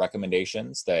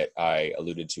recommendations that I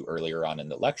alluded to earlier on in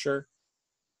the lecture,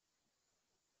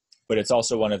 but it's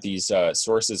also one of these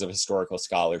sources of historical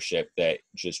scholarship that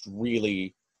just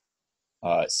really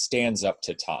stands up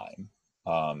to time,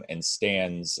 and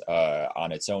stands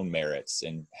on its own merits,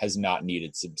 and has not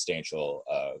needed substantial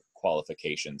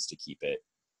qualifications to keep it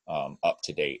up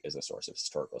to date as a source of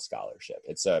historical scholarship.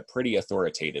 It's a pretty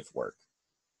authoritative work,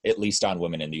 at least on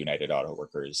women in the United Auto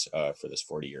Workers for this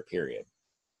 40-year period.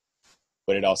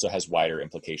 But it also has wider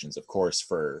implications, of course,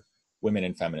 for women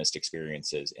and feminist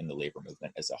experiences in the labor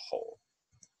movement as a whole.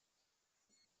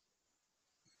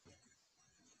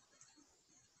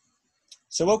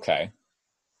 So, okay,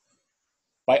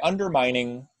 by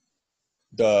undermining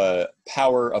the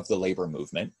power of the labor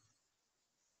movement,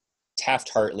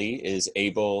 Taft-Hartley is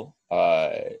able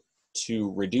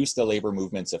to reduce the labor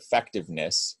movement's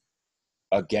effectiveness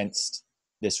against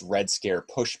this Red Scare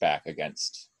pushback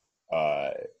against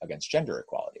gender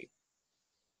equality.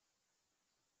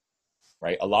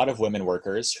 Right, a lot of women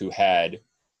workers who had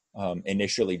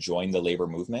initially joined the labor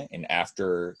movement, and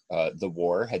after the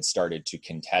war had started to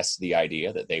contest the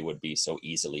idea that they would be so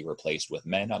easily replaced with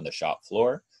men on the shop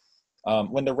floor,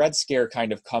 when the Red Scare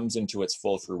kind of comes into its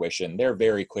full fruition, they're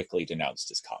very quickly denounced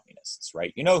as communists,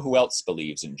 right? You know who else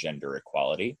believes in gender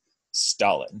equality?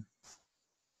 Stalin.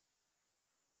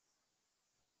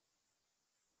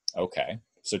 Okay,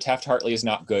 so Taft-Hartley is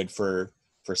not good for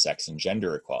sex and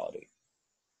gender equality.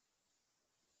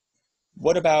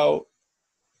 What about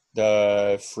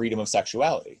the freedom of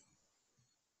sexuality?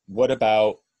 What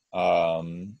about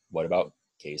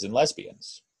gays and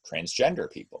lesbians,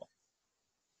 transgender people?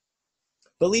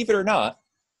 Believe it or not,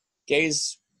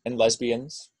 gays and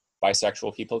lesbians,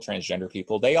 bisexual people, transgender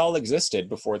people, they all existed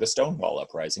before the Stonewall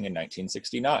Uprising in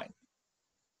 1969.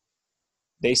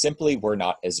 They simply were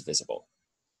not as visible.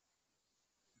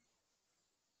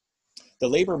 The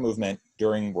labor movement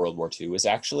during World War II is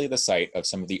actually the site of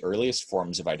some of the earliest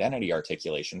forms of identity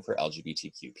articulation for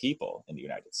LGBTQ people in the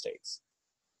United States.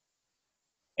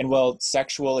 And while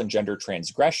sexual and gender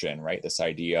transgression, right, this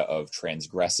idea of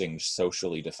transgressing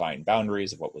socially defined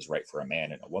boundaries of what was right for a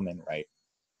man and a woman, right?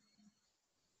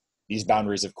 These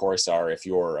boundaries, of course, are if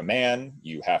you're a man,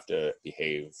 you have to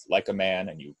behave like a man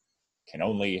and you can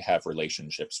only have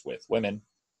relationships with women.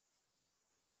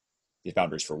 These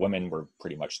boundaries for women were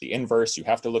pretty much the inverse. You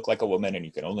have to look like a woman and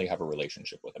you can only have a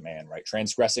relationship with a man, right?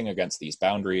 Transgressing against these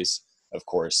boundaries, of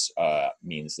course,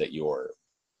 means that your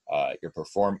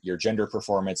gender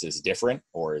performance is different,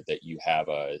 or that you have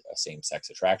a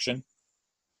same-sex attraction.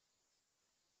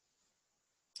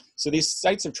 So these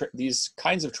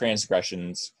kinds of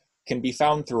transgressions can be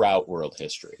found throughout world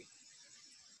history.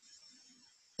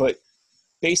 But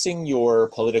basing your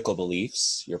political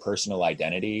beliefs, your personal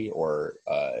identity, or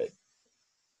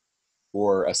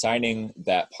assigning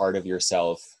that part of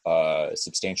yourself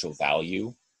substantial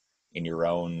value in your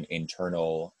own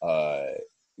internal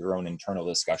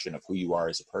discussion of who you are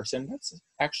as a person, that's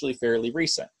actually fairly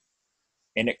recent.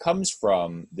 And it comes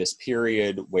from this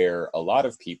period where a lot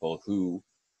of people who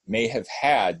may have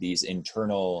had these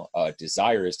internal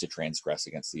desires to transgress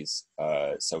against these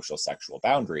social sexual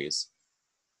boundaries,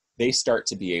 they start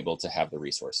to be able to have the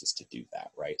resources to do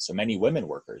that, right? So many women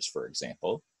workers, for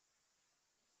example,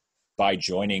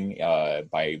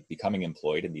 by becoming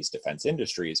employed in these defense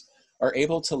industries, are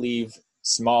able to leave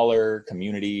smaller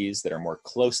communities that are more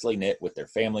closely knit with their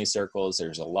family circles.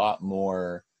 There's a lot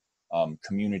more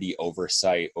community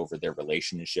oversight over their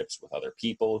relationships with other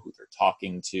people, who they're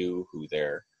talking to, who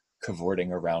they're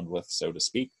cavorting around with, so to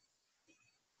speak.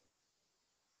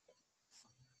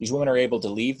 These women are able to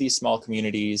leave these small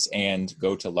communities and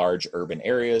go to large urban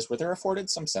areas where they're afforded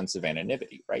some sense of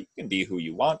anonymity, right? You can be who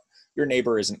you want. Your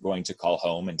neighbor isn't going to call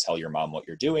home and tell your mom what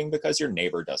you're doing because your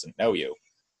neighbor doesn't know you.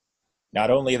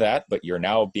 Not only that, but you're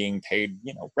now being paid,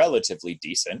 relatively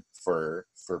decent for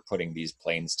putting these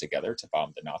planes together to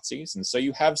bomb the Nazis. And so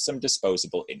you have some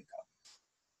disposable income.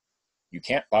 You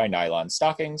can't buy nylon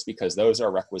stockings because those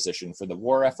are requisitioned for the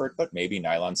war effort, but maybe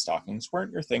nylon stockings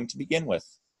weren't your thing to begin with.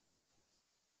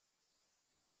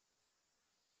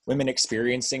 Women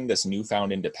experiencing this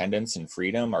newfound independence and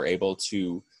freedom are able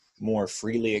to more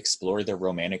freely explore their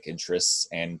romantic interests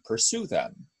and pursue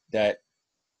them that,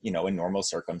 in normal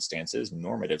circumstances,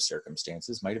 normative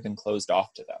circumstances, might have been closed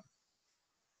off to them.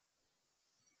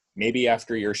 Maybe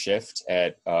after your shift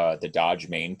at the Dodge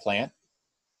main plant,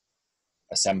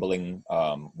 assembling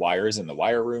wires in the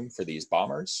wire room for these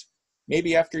bombers,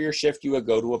 maybe after your shift you would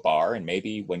go to a bar, and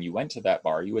maybe when you went to that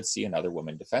bar you would see another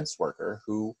woman defense worker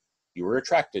who you were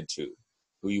attracted to,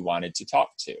 who you wanted to talk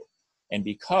to. And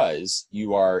because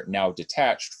you are now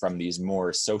detached from these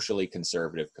more socially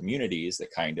conservative communities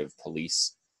that kind of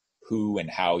police who and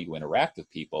how you interact with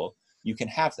people, you can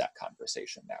have that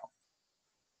conversation now.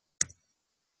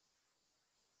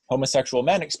 Homosexual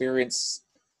men experience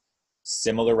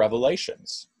similar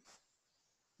revelations.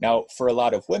 Now, for a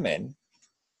lot of women,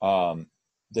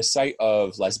 the site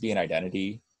of lesbian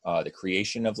identity, the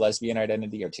creation of lesbian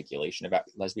identity, articulation of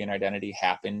lesbian identity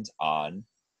happened on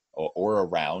or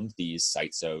around these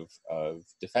sites of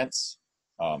defense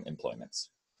employments,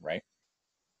 right?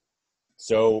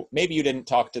 So maybe you didn't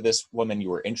talk to this woman you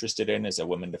were interested in as a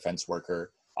women defense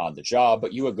worker on the job,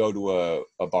 but you would go to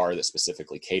a bar that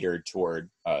specifically catered toward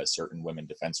certain women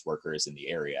defense workers in the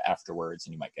area afterwards,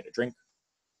 and you might get a drink.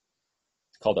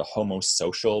 It's called a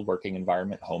homosocial working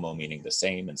environment, homo meaning the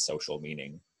same and social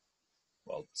meaning,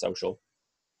 well, social.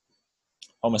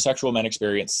 Homosexual men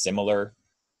experience similar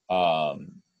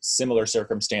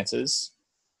circumstances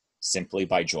simply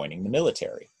by joining the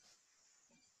military.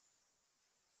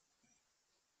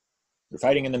 You're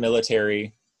fighting in the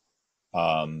military,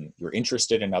 you're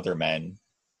interested in other men,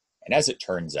 and as it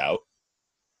turns out,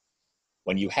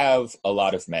 when you have a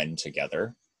lot of men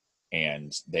together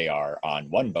and they are on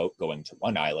one boat going to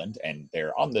one island and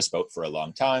they're on this boat for a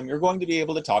long time, you're going to be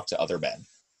able to talk to other men.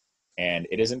 And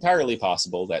it is entirely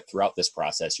possible that throughout this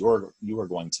process, you are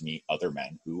going to meet other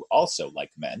men who also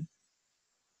like men,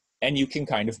 and you can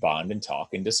kind of bond and talk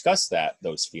and discuss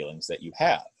those feelings that you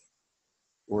have.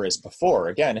 Whereas before,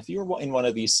 again, if you're in one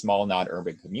of these small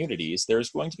non-urban communities,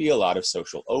 there's going to be a lot of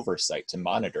social oversight to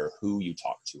monitor who you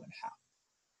talk to and how.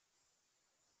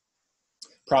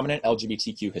 Prominent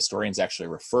LGBTQ historians actually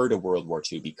refer to World War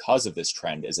II because of this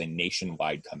trend as a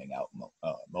nationwide coming out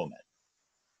moment.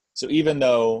 So even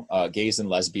though gays and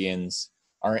lesbians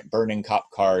aren't burning cop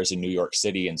cars in New York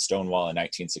City and Stonewall in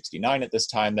 1969 at this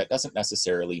time, that doesn't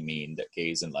necessarily mean that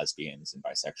gays and lesbians and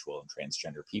bisexual and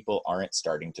transgender people aren't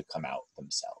starting to come out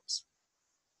themselves.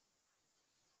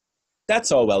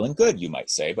 That's all well and good, you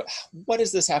might say, but what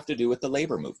does this have to do with the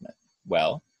labor movement?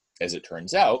 Well, as it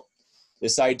turns out,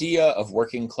 this idea of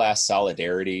working class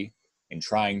solidarity and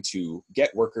trying to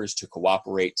get workers to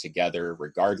cooperate together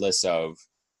regardless of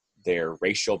their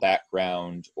racial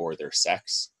background or their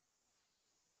sex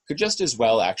could just as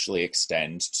well actually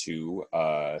extend to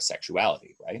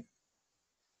sexuality, right?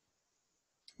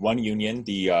 One union,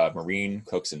 the Marine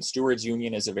Cooks and Stewards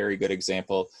Union, is a very good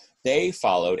example. They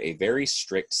followed a very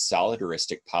strict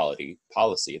solidaristic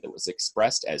policy that was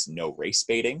expressed as no race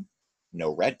baiting,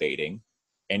 no red baiting,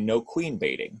 and no queen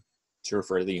baiting, to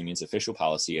refer to the union's official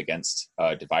policy against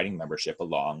dividing membership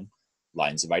along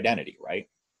lines of identity, right?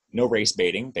 No race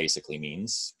baiting basically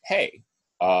means, hey,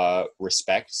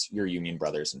 respect your union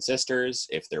brothers and sisters.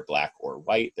 If they're black or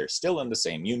white, they're still in the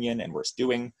same union and we're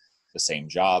doing the same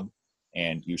job,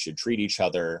 and you should treat each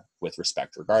other with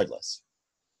respect regardless.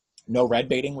 No red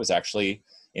baiting was actually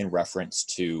in reference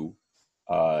to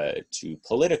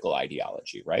political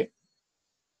ideology, right?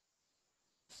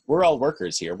 We're all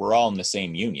workers here. We're all in the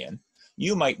same union.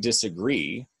 You might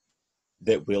disagree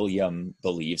that William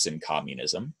believes in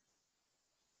communism,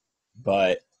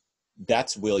 but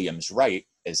that's William's right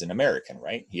as an American,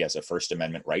 right? He has a First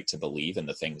Amendment right to believe in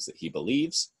the things that he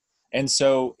believes. And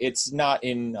so it's not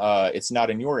in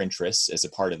your interests as a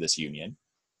part of this union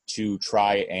to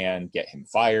try and get him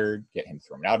fired, get him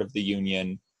thrown out of the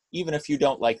union, even if you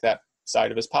don't like that side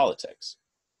of his politics.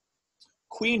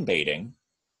 Queen baiting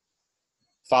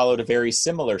followed a very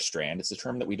similar strand. It's a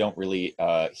term that we don't really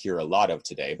hear a lot of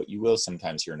today, but you will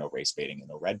sometimes hear no race baiting and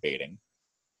no red baiting.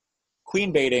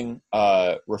 Queen baiting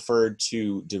referred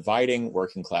to dividing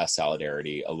working class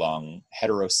solidarity along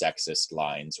heterosexist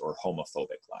lines or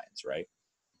homophobic lines, right?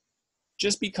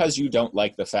 Just because you don't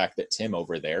like the fact that Tim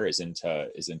over there is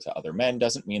into other men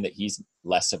doesn't mean that he's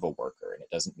less of a worker, and it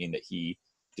doesn't mean that he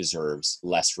deserves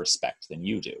less respect than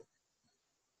you do.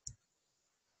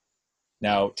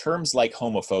 Now, terms like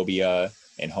homophobia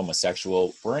and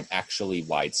homosexual weren't actually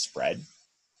widespread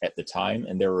at the time,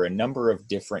 and there were a number of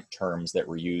different terms that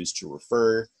were used to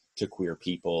refer to queer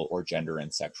people or gender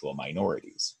and sexual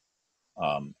minorities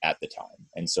at the time.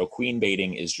 And so queen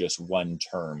baiting is just one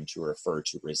term to refer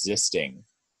to resisting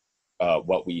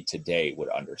what we today would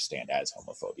understand as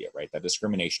homophobia, right? That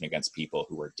discrimination against people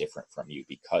who are different from you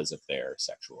because of their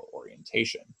sexual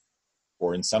orientation,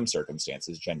 or in some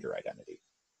circumstances, gender identity.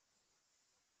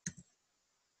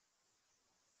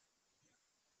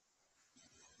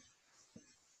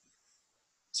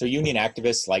 So union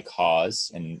activists like Hawes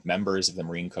and members of the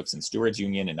Marine Cooks and Stewards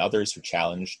Union and others who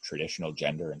challenged traditional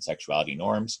gender and sexuality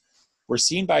norms were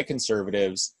seen by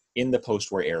conservatives in the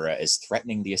post-war era as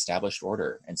threatening the established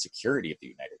order and security of the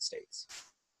United States.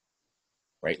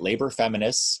 Right? Labor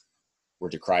feminists were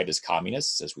decried as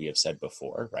communists, as we have said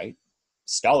before, right?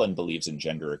 Stalin believes in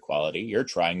gender equality. You're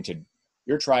trying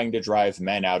to drive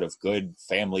men out of good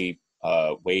family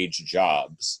wage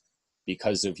jobs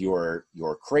because of your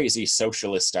crazy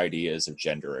socialist ideas of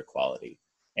gender equality.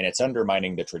 And it's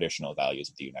undermining the traditional values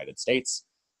of the United States.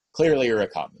 Clearly, you're a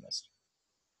communist.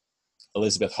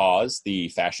 Elizabeth Hawes, the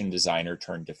fashion designer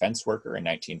turned defense worker in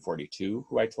 1942,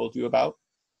 who I told you about,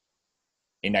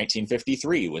 in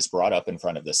 1953 was brought up in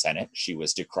front of the Senate. She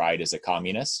was decried as a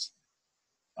communist.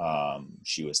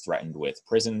 She was threatened with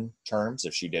prison terms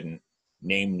if she didn't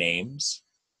name names.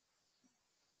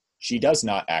 She does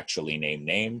not actually name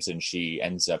names, and she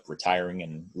ends up retiring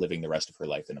and living the rest of her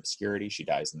life in obscurity. She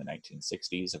dies in the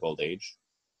 1960s of old age.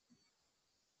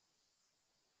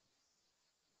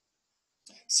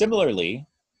 Similarly,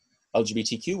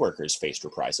 LGBTQ workers faced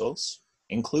reprisals,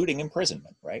 including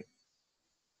imprisonment, right?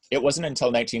 It wasn't until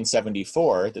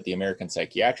 1974 that the American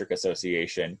Psychiatric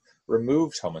Association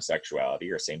removed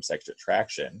homosexuality or same-sex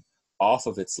attraction off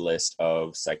of its list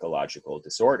of psychological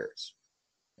disorders.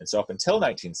 And so up until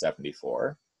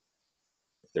 1974,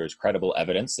 if there was credible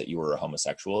evidence that you were a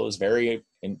homosexual, it was very,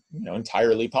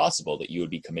 entirely possible that you would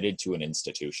be committed to an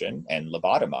institution and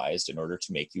lobotomized in order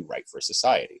to make you right for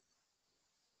society.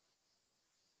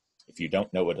 If you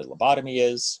don't know what a lobotomy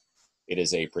is, it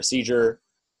is a procedure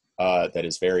that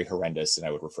is very horrendous, and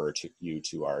I would refer you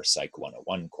to our Psych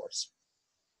 101 course.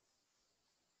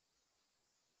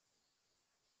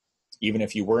 Even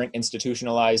if you weren't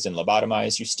institutionalized and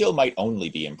lobotomized, you still might only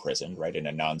be imprisoned, right, in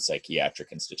a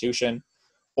non-psychiatric institution,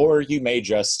 or you may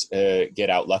just get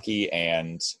out lucky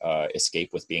and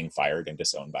escape with being fired and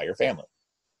disowned by your family.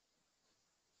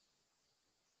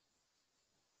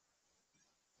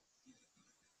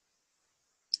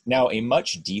 Now, a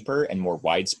much deeper and more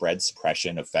widespread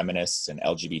suppression of feminists and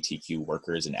LGBTQ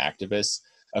workers and activists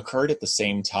occurred at the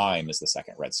same time as the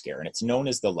Second Red Scare, and it's known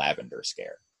as the Lavender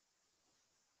Scare.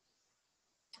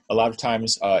 A lot of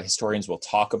times, historians will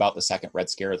talk about the Second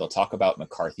Red Scare. They'll talk about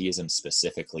McCarthyism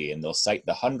specifically, and they'll cite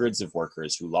the hundreds of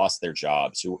workers who lost their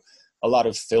jobs, a lot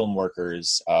of film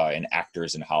workers and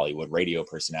actors in Hollywood, radio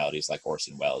personalities like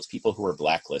Orson Welles, people who were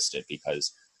blacklisted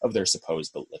because of their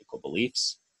supposed political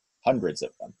beliefs, hundreds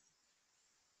of them.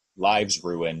 Lives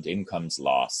ruined, incomes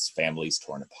lost, families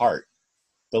torn apart.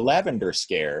 The Lavender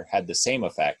Scare had the same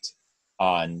effect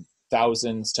on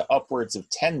thousands to upwards of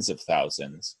tens of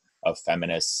thousands of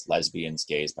feminists, lesbians,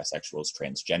 gays, bisexuals,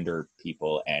 transgender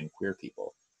people, and queer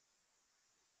people.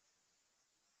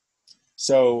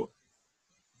 So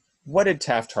what did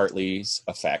Taft-Hartley's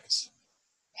effect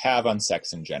have on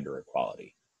sex and gender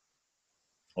equality?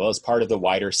 Well, as part of the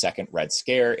wider Second Red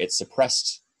Scare, it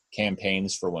suppressed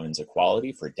campaigns for women's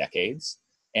equality for decades,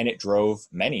 and it drove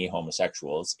many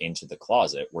homosexuals into the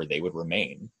closet where they would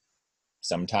remain,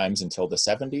 sometimes until the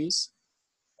 70s,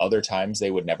 other times they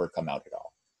would never come out at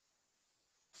all.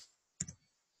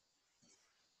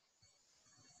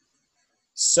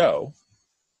 So,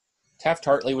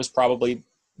 Taft-Hartley was probably,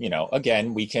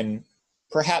 again, we can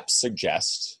perhaps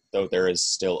suggest, though there is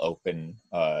still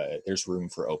there's room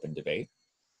for open debate,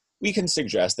 we can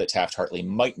suggest that Taft-Hartley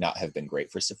might not have been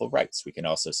great for civil rights. We can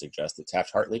also suggest that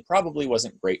Taft-Hartley probably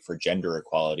wasn't great for gender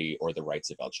equality or the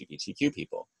rights of LGBTQ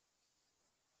people.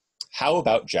 How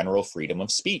about general freedom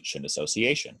of speech and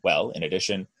association? Well, in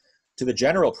addition to the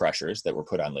general pressures that were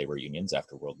put on labor unions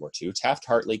after World War II,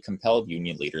 Taft-Hartley compelled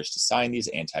union leaders to sign these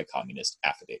anti-communist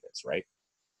affidavits, right?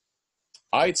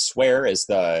 I'd swear as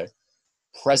the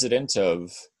president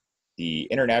of the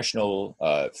International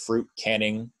Fruit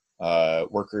Canning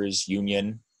Workers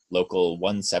Union, Local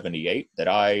 178, that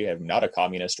I am not a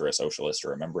communist or a socialist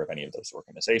or a member of any of those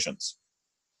organizations.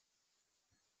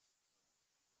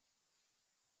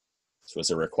 This was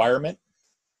a requirement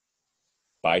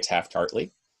by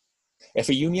Taft-Hartley. If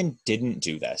a union didn't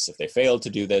do this, if they failed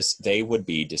to do this, they would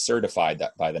be decertified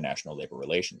by the National Labor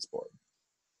Relations Board.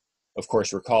 Of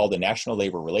course, recall the National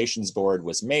Labor Relations Board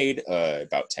was made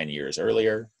about 10 years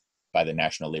earlier by the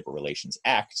National Labor Relations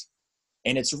Act,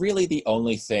 and it's really the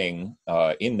only thing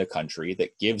in the country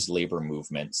that gives labor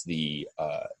movements the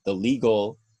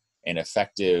legal and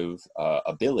effective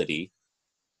ability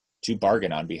to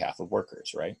bargain on behalf of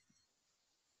workers, right?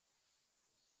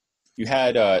 You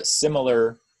had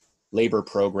similar labor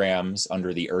programs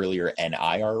under the earlier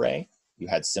NIRA. You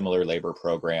had similar labor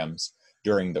programs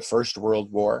during the First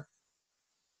World War.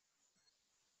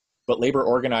 But labor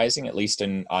organizing, at least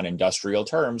on industrial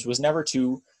terms, was never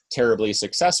too terribly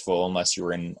successful unless you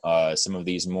were in some of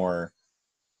these more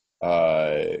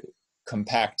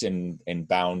compact and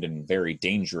bound and very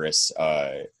dangerous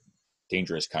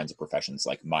kinds of professions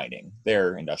like mining.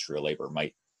 There, industrial labor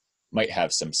might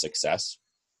have some success.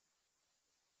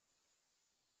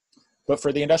 But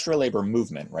for the industrial labor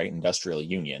movement, right, industrial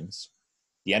unions,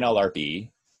 the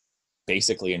NLRB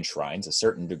basically enshrines a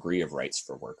certain degree of rights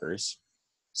for workers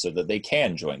so that they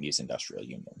can join these industrial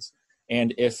unions.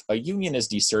 And if a union is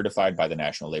decertified by the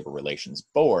National Labor Relations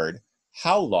Board,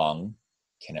 how long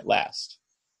can it last?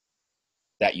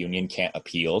 That union can't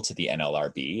appeal to the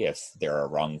NLRB if there are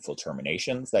wrongful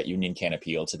terminations. That union can't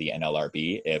appeal to the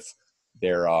NLRB if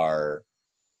there are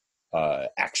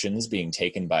actions being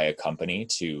taken by a company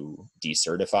to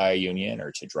decertify a union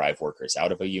or to drive workers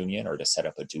out of a union or to set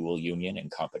up a dual union in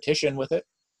competition with it.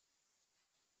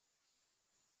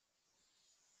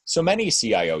 So many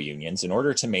CIO unions, in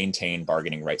order to maintain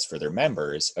bargaining rights for their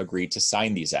members, agreed to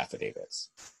sign these affidavits.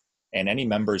 And any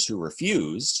members who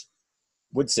refused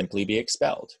would simply be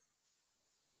expelled.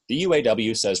 The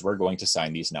UAW says, we're going to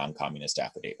sign these non-communist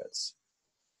affidavits.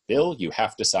 Bill, you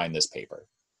have to sign this paper.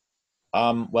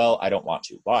 Well, I don't want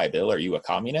to. Why, Bill? Are you a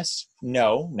communist?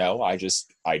 No,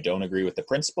 I don't agree with the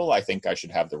principle. I think I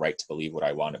should have the right to believe what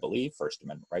I want to believe, First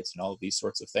Amendment rights and all of these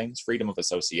sorts of things. Freedom of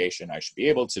association. I should be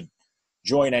able to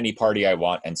join any party I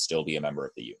want and still be a member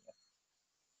of the union.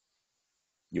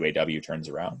 UAW turns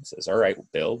around and says, all right,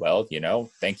 Bill, well,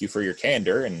 thank you for your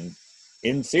candor. And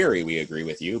in theory, we agree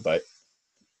with you, but at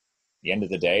the end of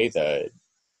the day,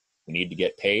 we need to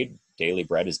get paid. Daily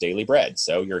bread is daily bread.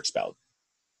 So you're expelled.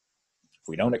 If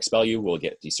we don't expel you, we'll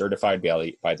get decertified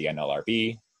by the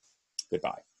NLRB.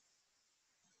 Goodbye.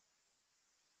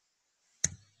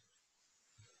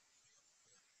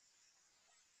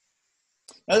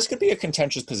 Now, this could be a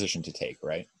contentious position to take,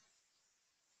 right?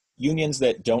 Unions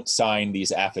that don't sign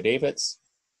these affidavits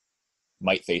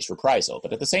might face reprisal,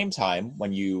 but at the same time,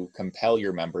 when you compel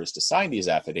your members to sign these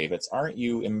affidavits, aren't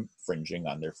you infringing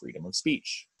on their freedom of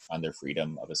speech, on their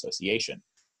freedom of association?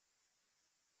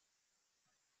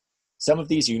 Some of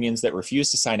these unions that refuse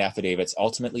to sign affidavits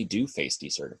ultimately do face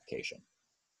decertification.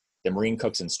 The Marine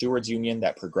Cooks and Stewards Union,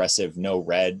 that progressive no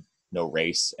red, no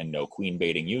race, and no queen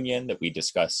baiting union that we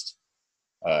discussed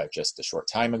just a short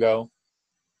time ago,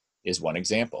 is one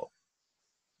example.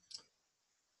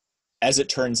 As it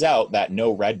turns out, that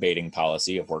no red baiting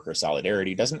policy of worker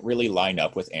solidarity doesn't really line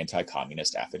up with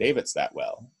anti-communist affidavits that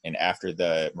well. And after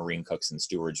the Marine Cooks and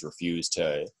Stewards refuse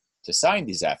to sign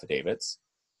these affidavits,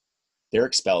 they're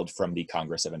expelled from the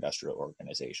Congress of Industrial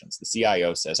Organizations. The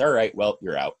CIO says, all right, well,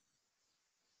 you're out.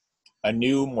 A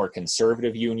new, more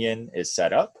conservative union is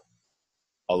set up.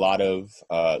 A lot of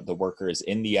the workers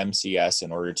in the MCS,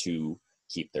 in order to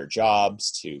keep their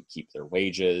jobs, to keep their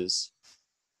wages,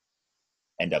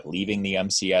 end up leaving the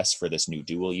MCS for this new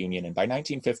dual union. And by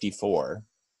 1954,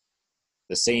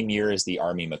 the same year as the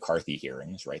Army-McCarthy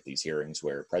hearings, right? These hearings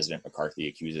where President McCarthy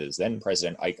accuses then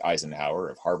President Ike Eisenhower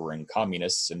of harboring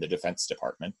communists in the Defense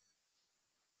Department.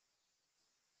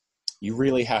 You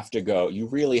really have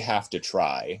to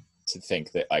try to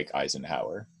think that Ike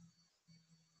Eisenhower,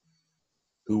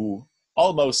 who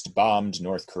almost bombed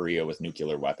North Korea with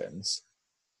nuclear weapons,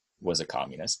 was a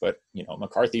communist, but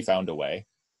McCarthy found a way.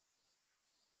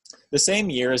 The same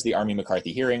year as the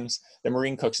Army-McCarthy hearings, the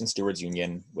Marine Cooks and Stewards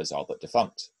Union was all but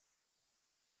defunct.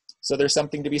 So there's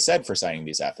something to be said for signing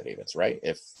these affidavits, right?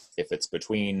 If it's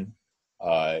between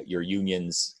your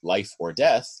union's life or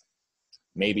death,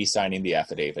 maybe signing the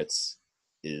affidavits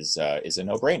is a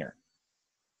no-brainer.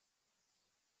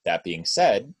 That being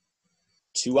said,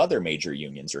 two other major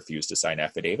unions refused to sign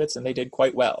affidavits, and they did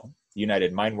quite well.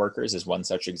 United Mine Workers is one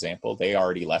such example. They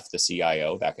already left the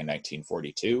CIO back in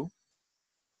 1942.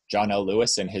 John L.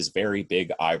 Lewis and his very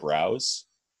big eyebrows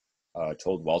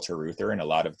told Walter Reuther and a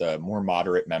lot of the more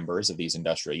moderate members of these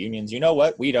industrial unions, you know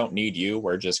what, we don't need you.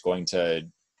 We're going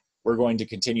to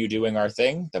continue doing our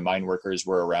thing. The mine workers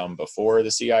were around before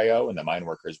the CIO, and the mine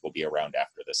workers will be around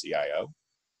after the CIO.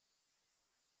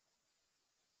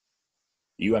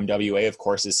 UMWA, of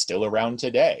course, is still around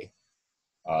today.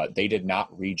 They did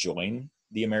not rejoin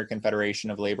the American Federation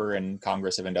of Labor and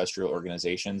Congress of Industrial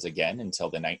Organizations again until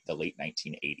the late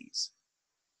 1980s.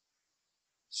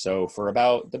 So for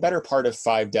about the better part of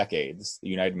 5 decades, the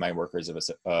United Mine Workers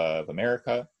of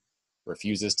America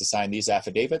refuses to sign these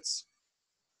affidavits,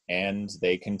 and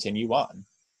they continue on.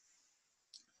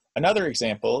 Another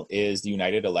example is the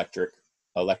United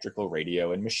Electrical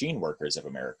Radio and Machine Workers of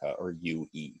America, or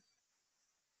UE.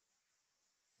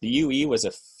 The UE was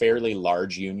a fairly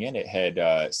large union. It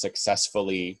had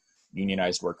successfully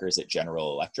unionized workers at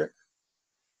General Electric.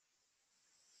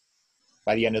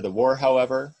 By the end of the war,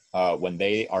 however, when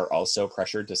they are also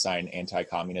pressured to sign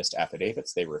anti-communist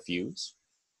affidavits, they refuse.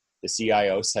 The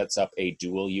CIO sets up a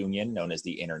dual union known as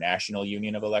the International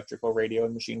Union of Electrical Radio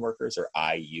and Machine Workers, or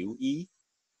IUE.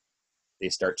 They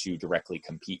start to directly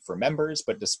compete for members,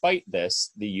 but despite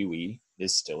this, the UE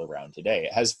is still around today.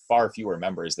 It has far fewer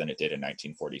members than it did in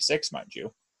 1946, mind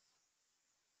you.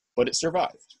 but it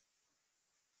survived.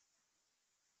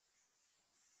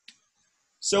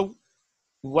 So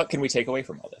what can we take away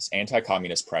from all this?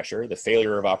 Anti-communist pressure, the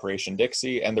failure of Operation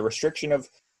Dixie, and the restriction of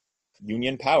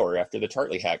union power after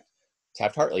the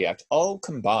Taft-Hartley Act all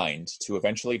combined to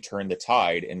eventually turn the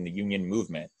tide in the union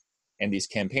movement and these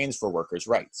campaigns for workers'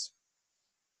 rights.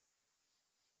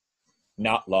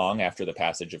 Not long after the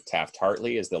passage of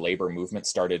Taft-Hartley, as the labor movement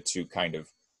started to kind of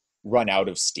run out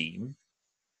of steam,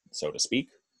 so to speak,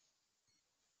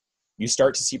 you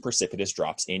start to see precipitous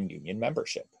drops in union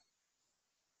membership.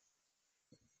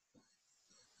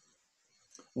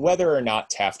 Whether or not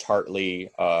Taft-Hartley,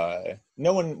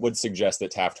 no one would suggest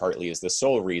that Taft-Hartley is the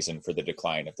sole reason for the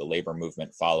decline of the labor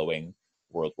movement following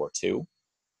World War II.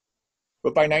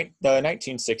 But by the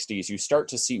 1960s, you start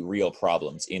to see real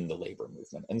problems in the labor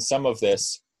movement. And some of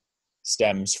this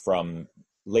stems from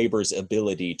labor's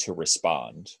ability to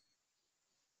respond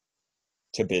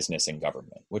to business and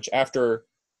government, which after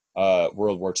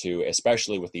World War II,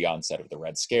 especially with the onset of the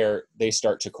Red Scare, they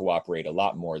start to cooperate a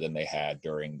lot more than they had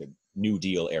during the New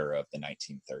Deal era of the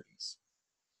 1930s.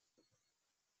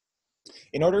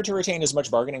 In order to retain as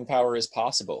much bargaining power as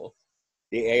possible,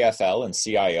 the AFL and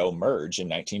CIO merge in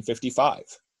 1955.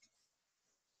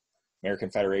 American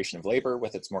Federation of Labor,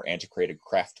 with its more antiquated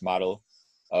craft model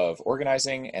of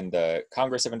organizing, and the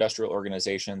Congress of Industrial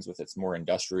Organizations, with its more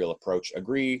industrial approach,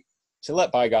 agree to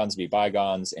let bygones be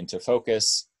bygones and to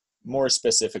focus more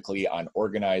specifically on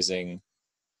organizing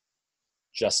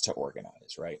just to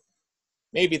organize, right?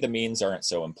 Maybe the means aren't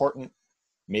so important.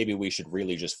 Maybe we should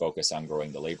really just focus on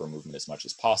growing the labor movement as much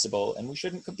as possible, and we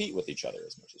shouldn't compete with each other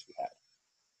as much as we had.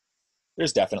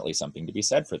 There's definitely something to be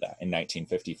said for that. In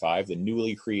 1955, the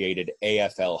newly created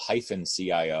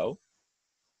AFL-CIO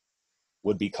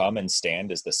would become and stand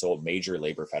as the sole major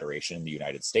labor federation in the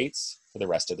United States for the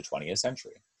rest of the 20th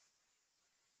century.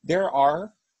 There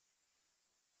are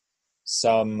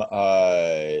some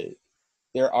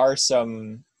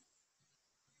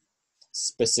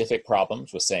specific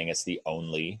problems with saying it's the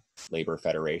only labor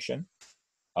federation.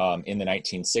 In the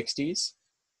 1960s,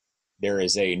 there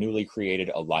is a newly created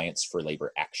Alliance for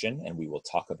Labor Action, and we will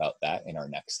talk about that in our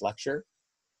next lecture.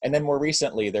 And then more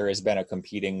recently, there has been a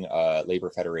competing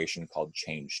labor federation called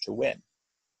Change to Win.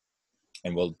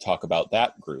 And we'll talk about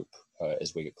that group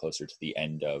as we get closer to the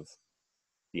end of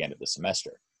the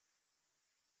semester.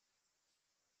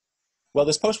 Well,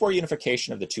 this post-war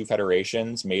unification of the two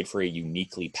federations made for a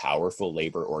uniquely powerful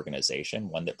labor organization,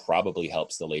 one that probably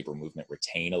helps the labor movement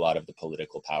retain a lot of the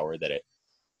political power that it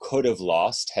could have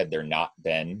lost had there not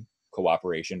been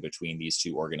cooperation between these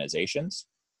two organizations.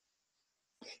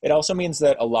 It also means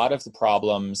that a lot of the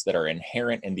problems that are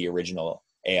inherent in the original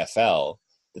AFL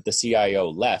that the CIO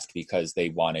left because they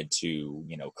wanted to,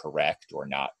 correct or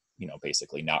not,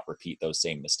 basically not repeat those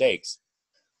same mistakes,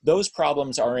 those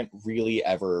problems aren't really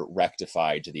ever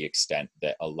rectified to the extent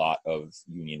that a lot of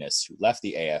unionists who left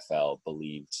the AFL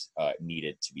believed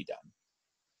needed to be done.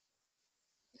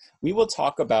 We will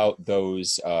talk about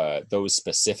those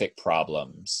specific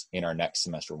problems in our next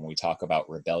semester when we talk about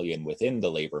rebellion within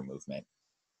the labor movement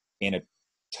in a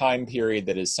time period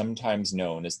that is sometimes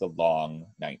known as the long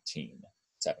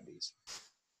 1970s.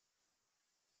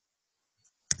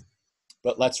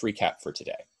 But let's recap for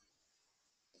today.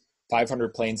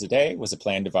 500 planes a day was a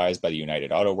plan devised by the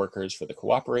United Auto Workers for the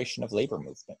cooperation of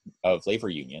labor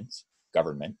unions,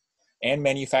 government, and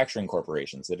manufacturing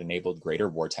corporations that enabled greater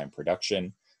wartime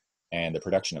production and the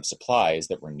production of supplies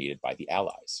that were needed by the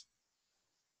Allies.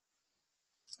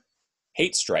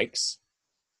 Hate strikes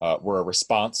were a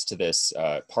response to this,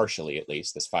 partially at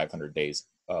least, this 500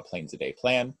 planes a day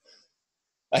plan.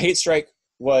 A hate strike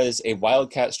was a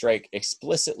wildcat strike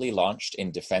explicitly launched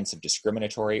in defense of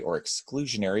discriminatory or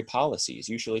exclusionary policies,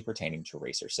 usually pertaining to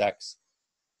race or sex.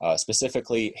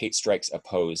 Specifically, hate strikes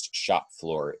opposed shop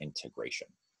floor integration.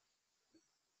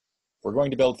 If we're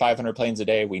going to build 500 planes a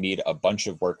day, we need a bunch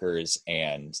of workers,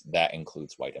 and that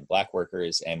includes white and black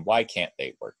workers, and why can't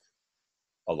they work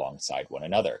alongside one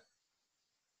another?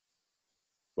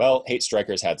 Well, hate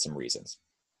strikers had some reasons.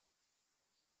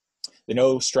 The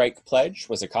no strike pledge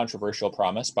was a controversial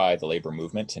promise by the labor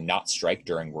movement to not strike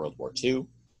during World War II.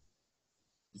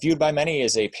 Viewed by many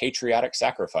as a patriotic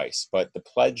sacrifice, but the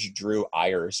pledge drew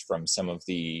ires from some of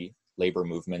the labor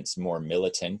movement's more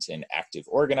militant and active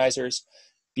organizers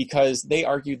because they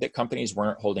argued that companies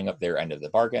weren't holding up their end of the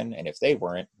bargain, and if they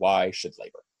weren't, why should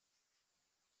labor?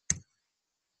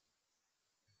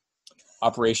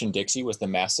 Operation Dixie was the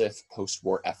massive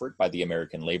post-war effort by the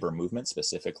American labor movement,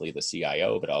 specifically the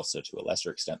CIO, but also to a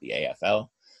lesser extent the AFL,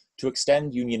 to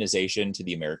extend unionization to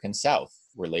the American South,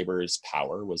 where labor's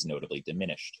power was notably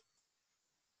diminished.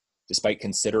 Despite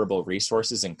considerable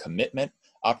resources and commitment,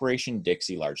 Operation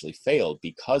Dixie largely failed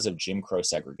because of Jim Crow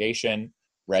segregation,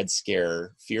 Red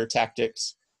Scare fear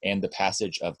tactics, and the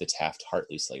passage of the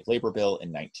Taft-Hartley Slave Labor Bill in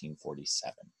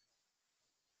 1947.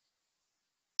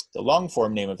 The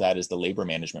long-form name of that is the Labor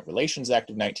Management Relations Act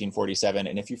of 1947,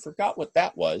 and if you forgot what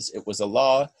that was, it was a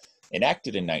law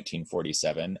enacted in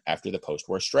 1947 after the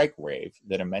post-war strike wave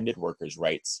that amended workers'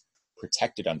 rights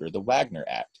protected under the Wagner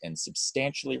Act and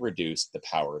substantially reduced the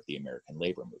power of the American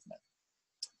labor movement.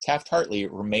 Taft-Hartley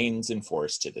remains in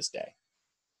force to this day.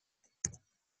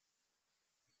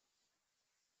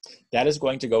 That is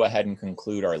going to go ahead and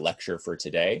conclude our lecture for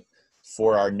today.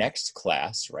 For our next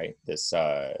class, right, this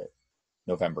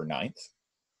November 9th,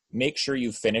 make sure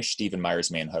you finish Stephen Meyer's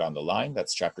Manhood on the Line.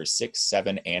 That's chapters 6,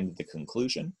 7, and the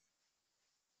conclusion.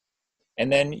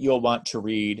 And then you'll want to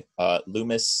read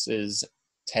Loomis's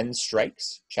 10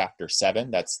 Strikes, chapter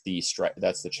 7. That's the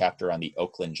chapter on the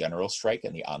Oakland General Strike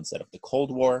and the onset of the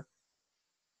Cold War.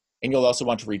 And you'll also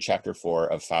want to read chapter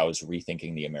 4 of Fow's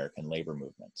Rethinking the American Labor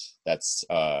Movement. That's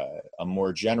a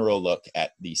more general look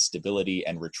at the stability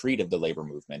and retreat of the labor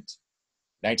movement,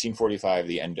 1945,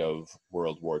 the end of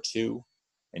World War II,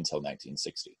 until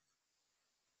 1960.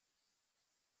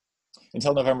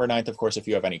 Until November 9th, of course, if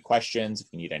you have any questions, if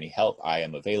you need any help, I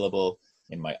am available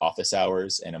in my office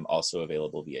hours, and I'm also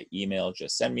available via email.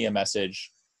 Just send me a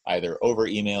message, either over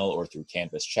email or through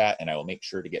Canvas chat, and I will make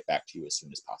sure to get back to you as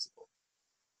soon as possible.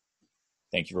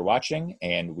 Thank you for watching,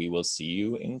 and we will see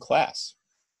you in class.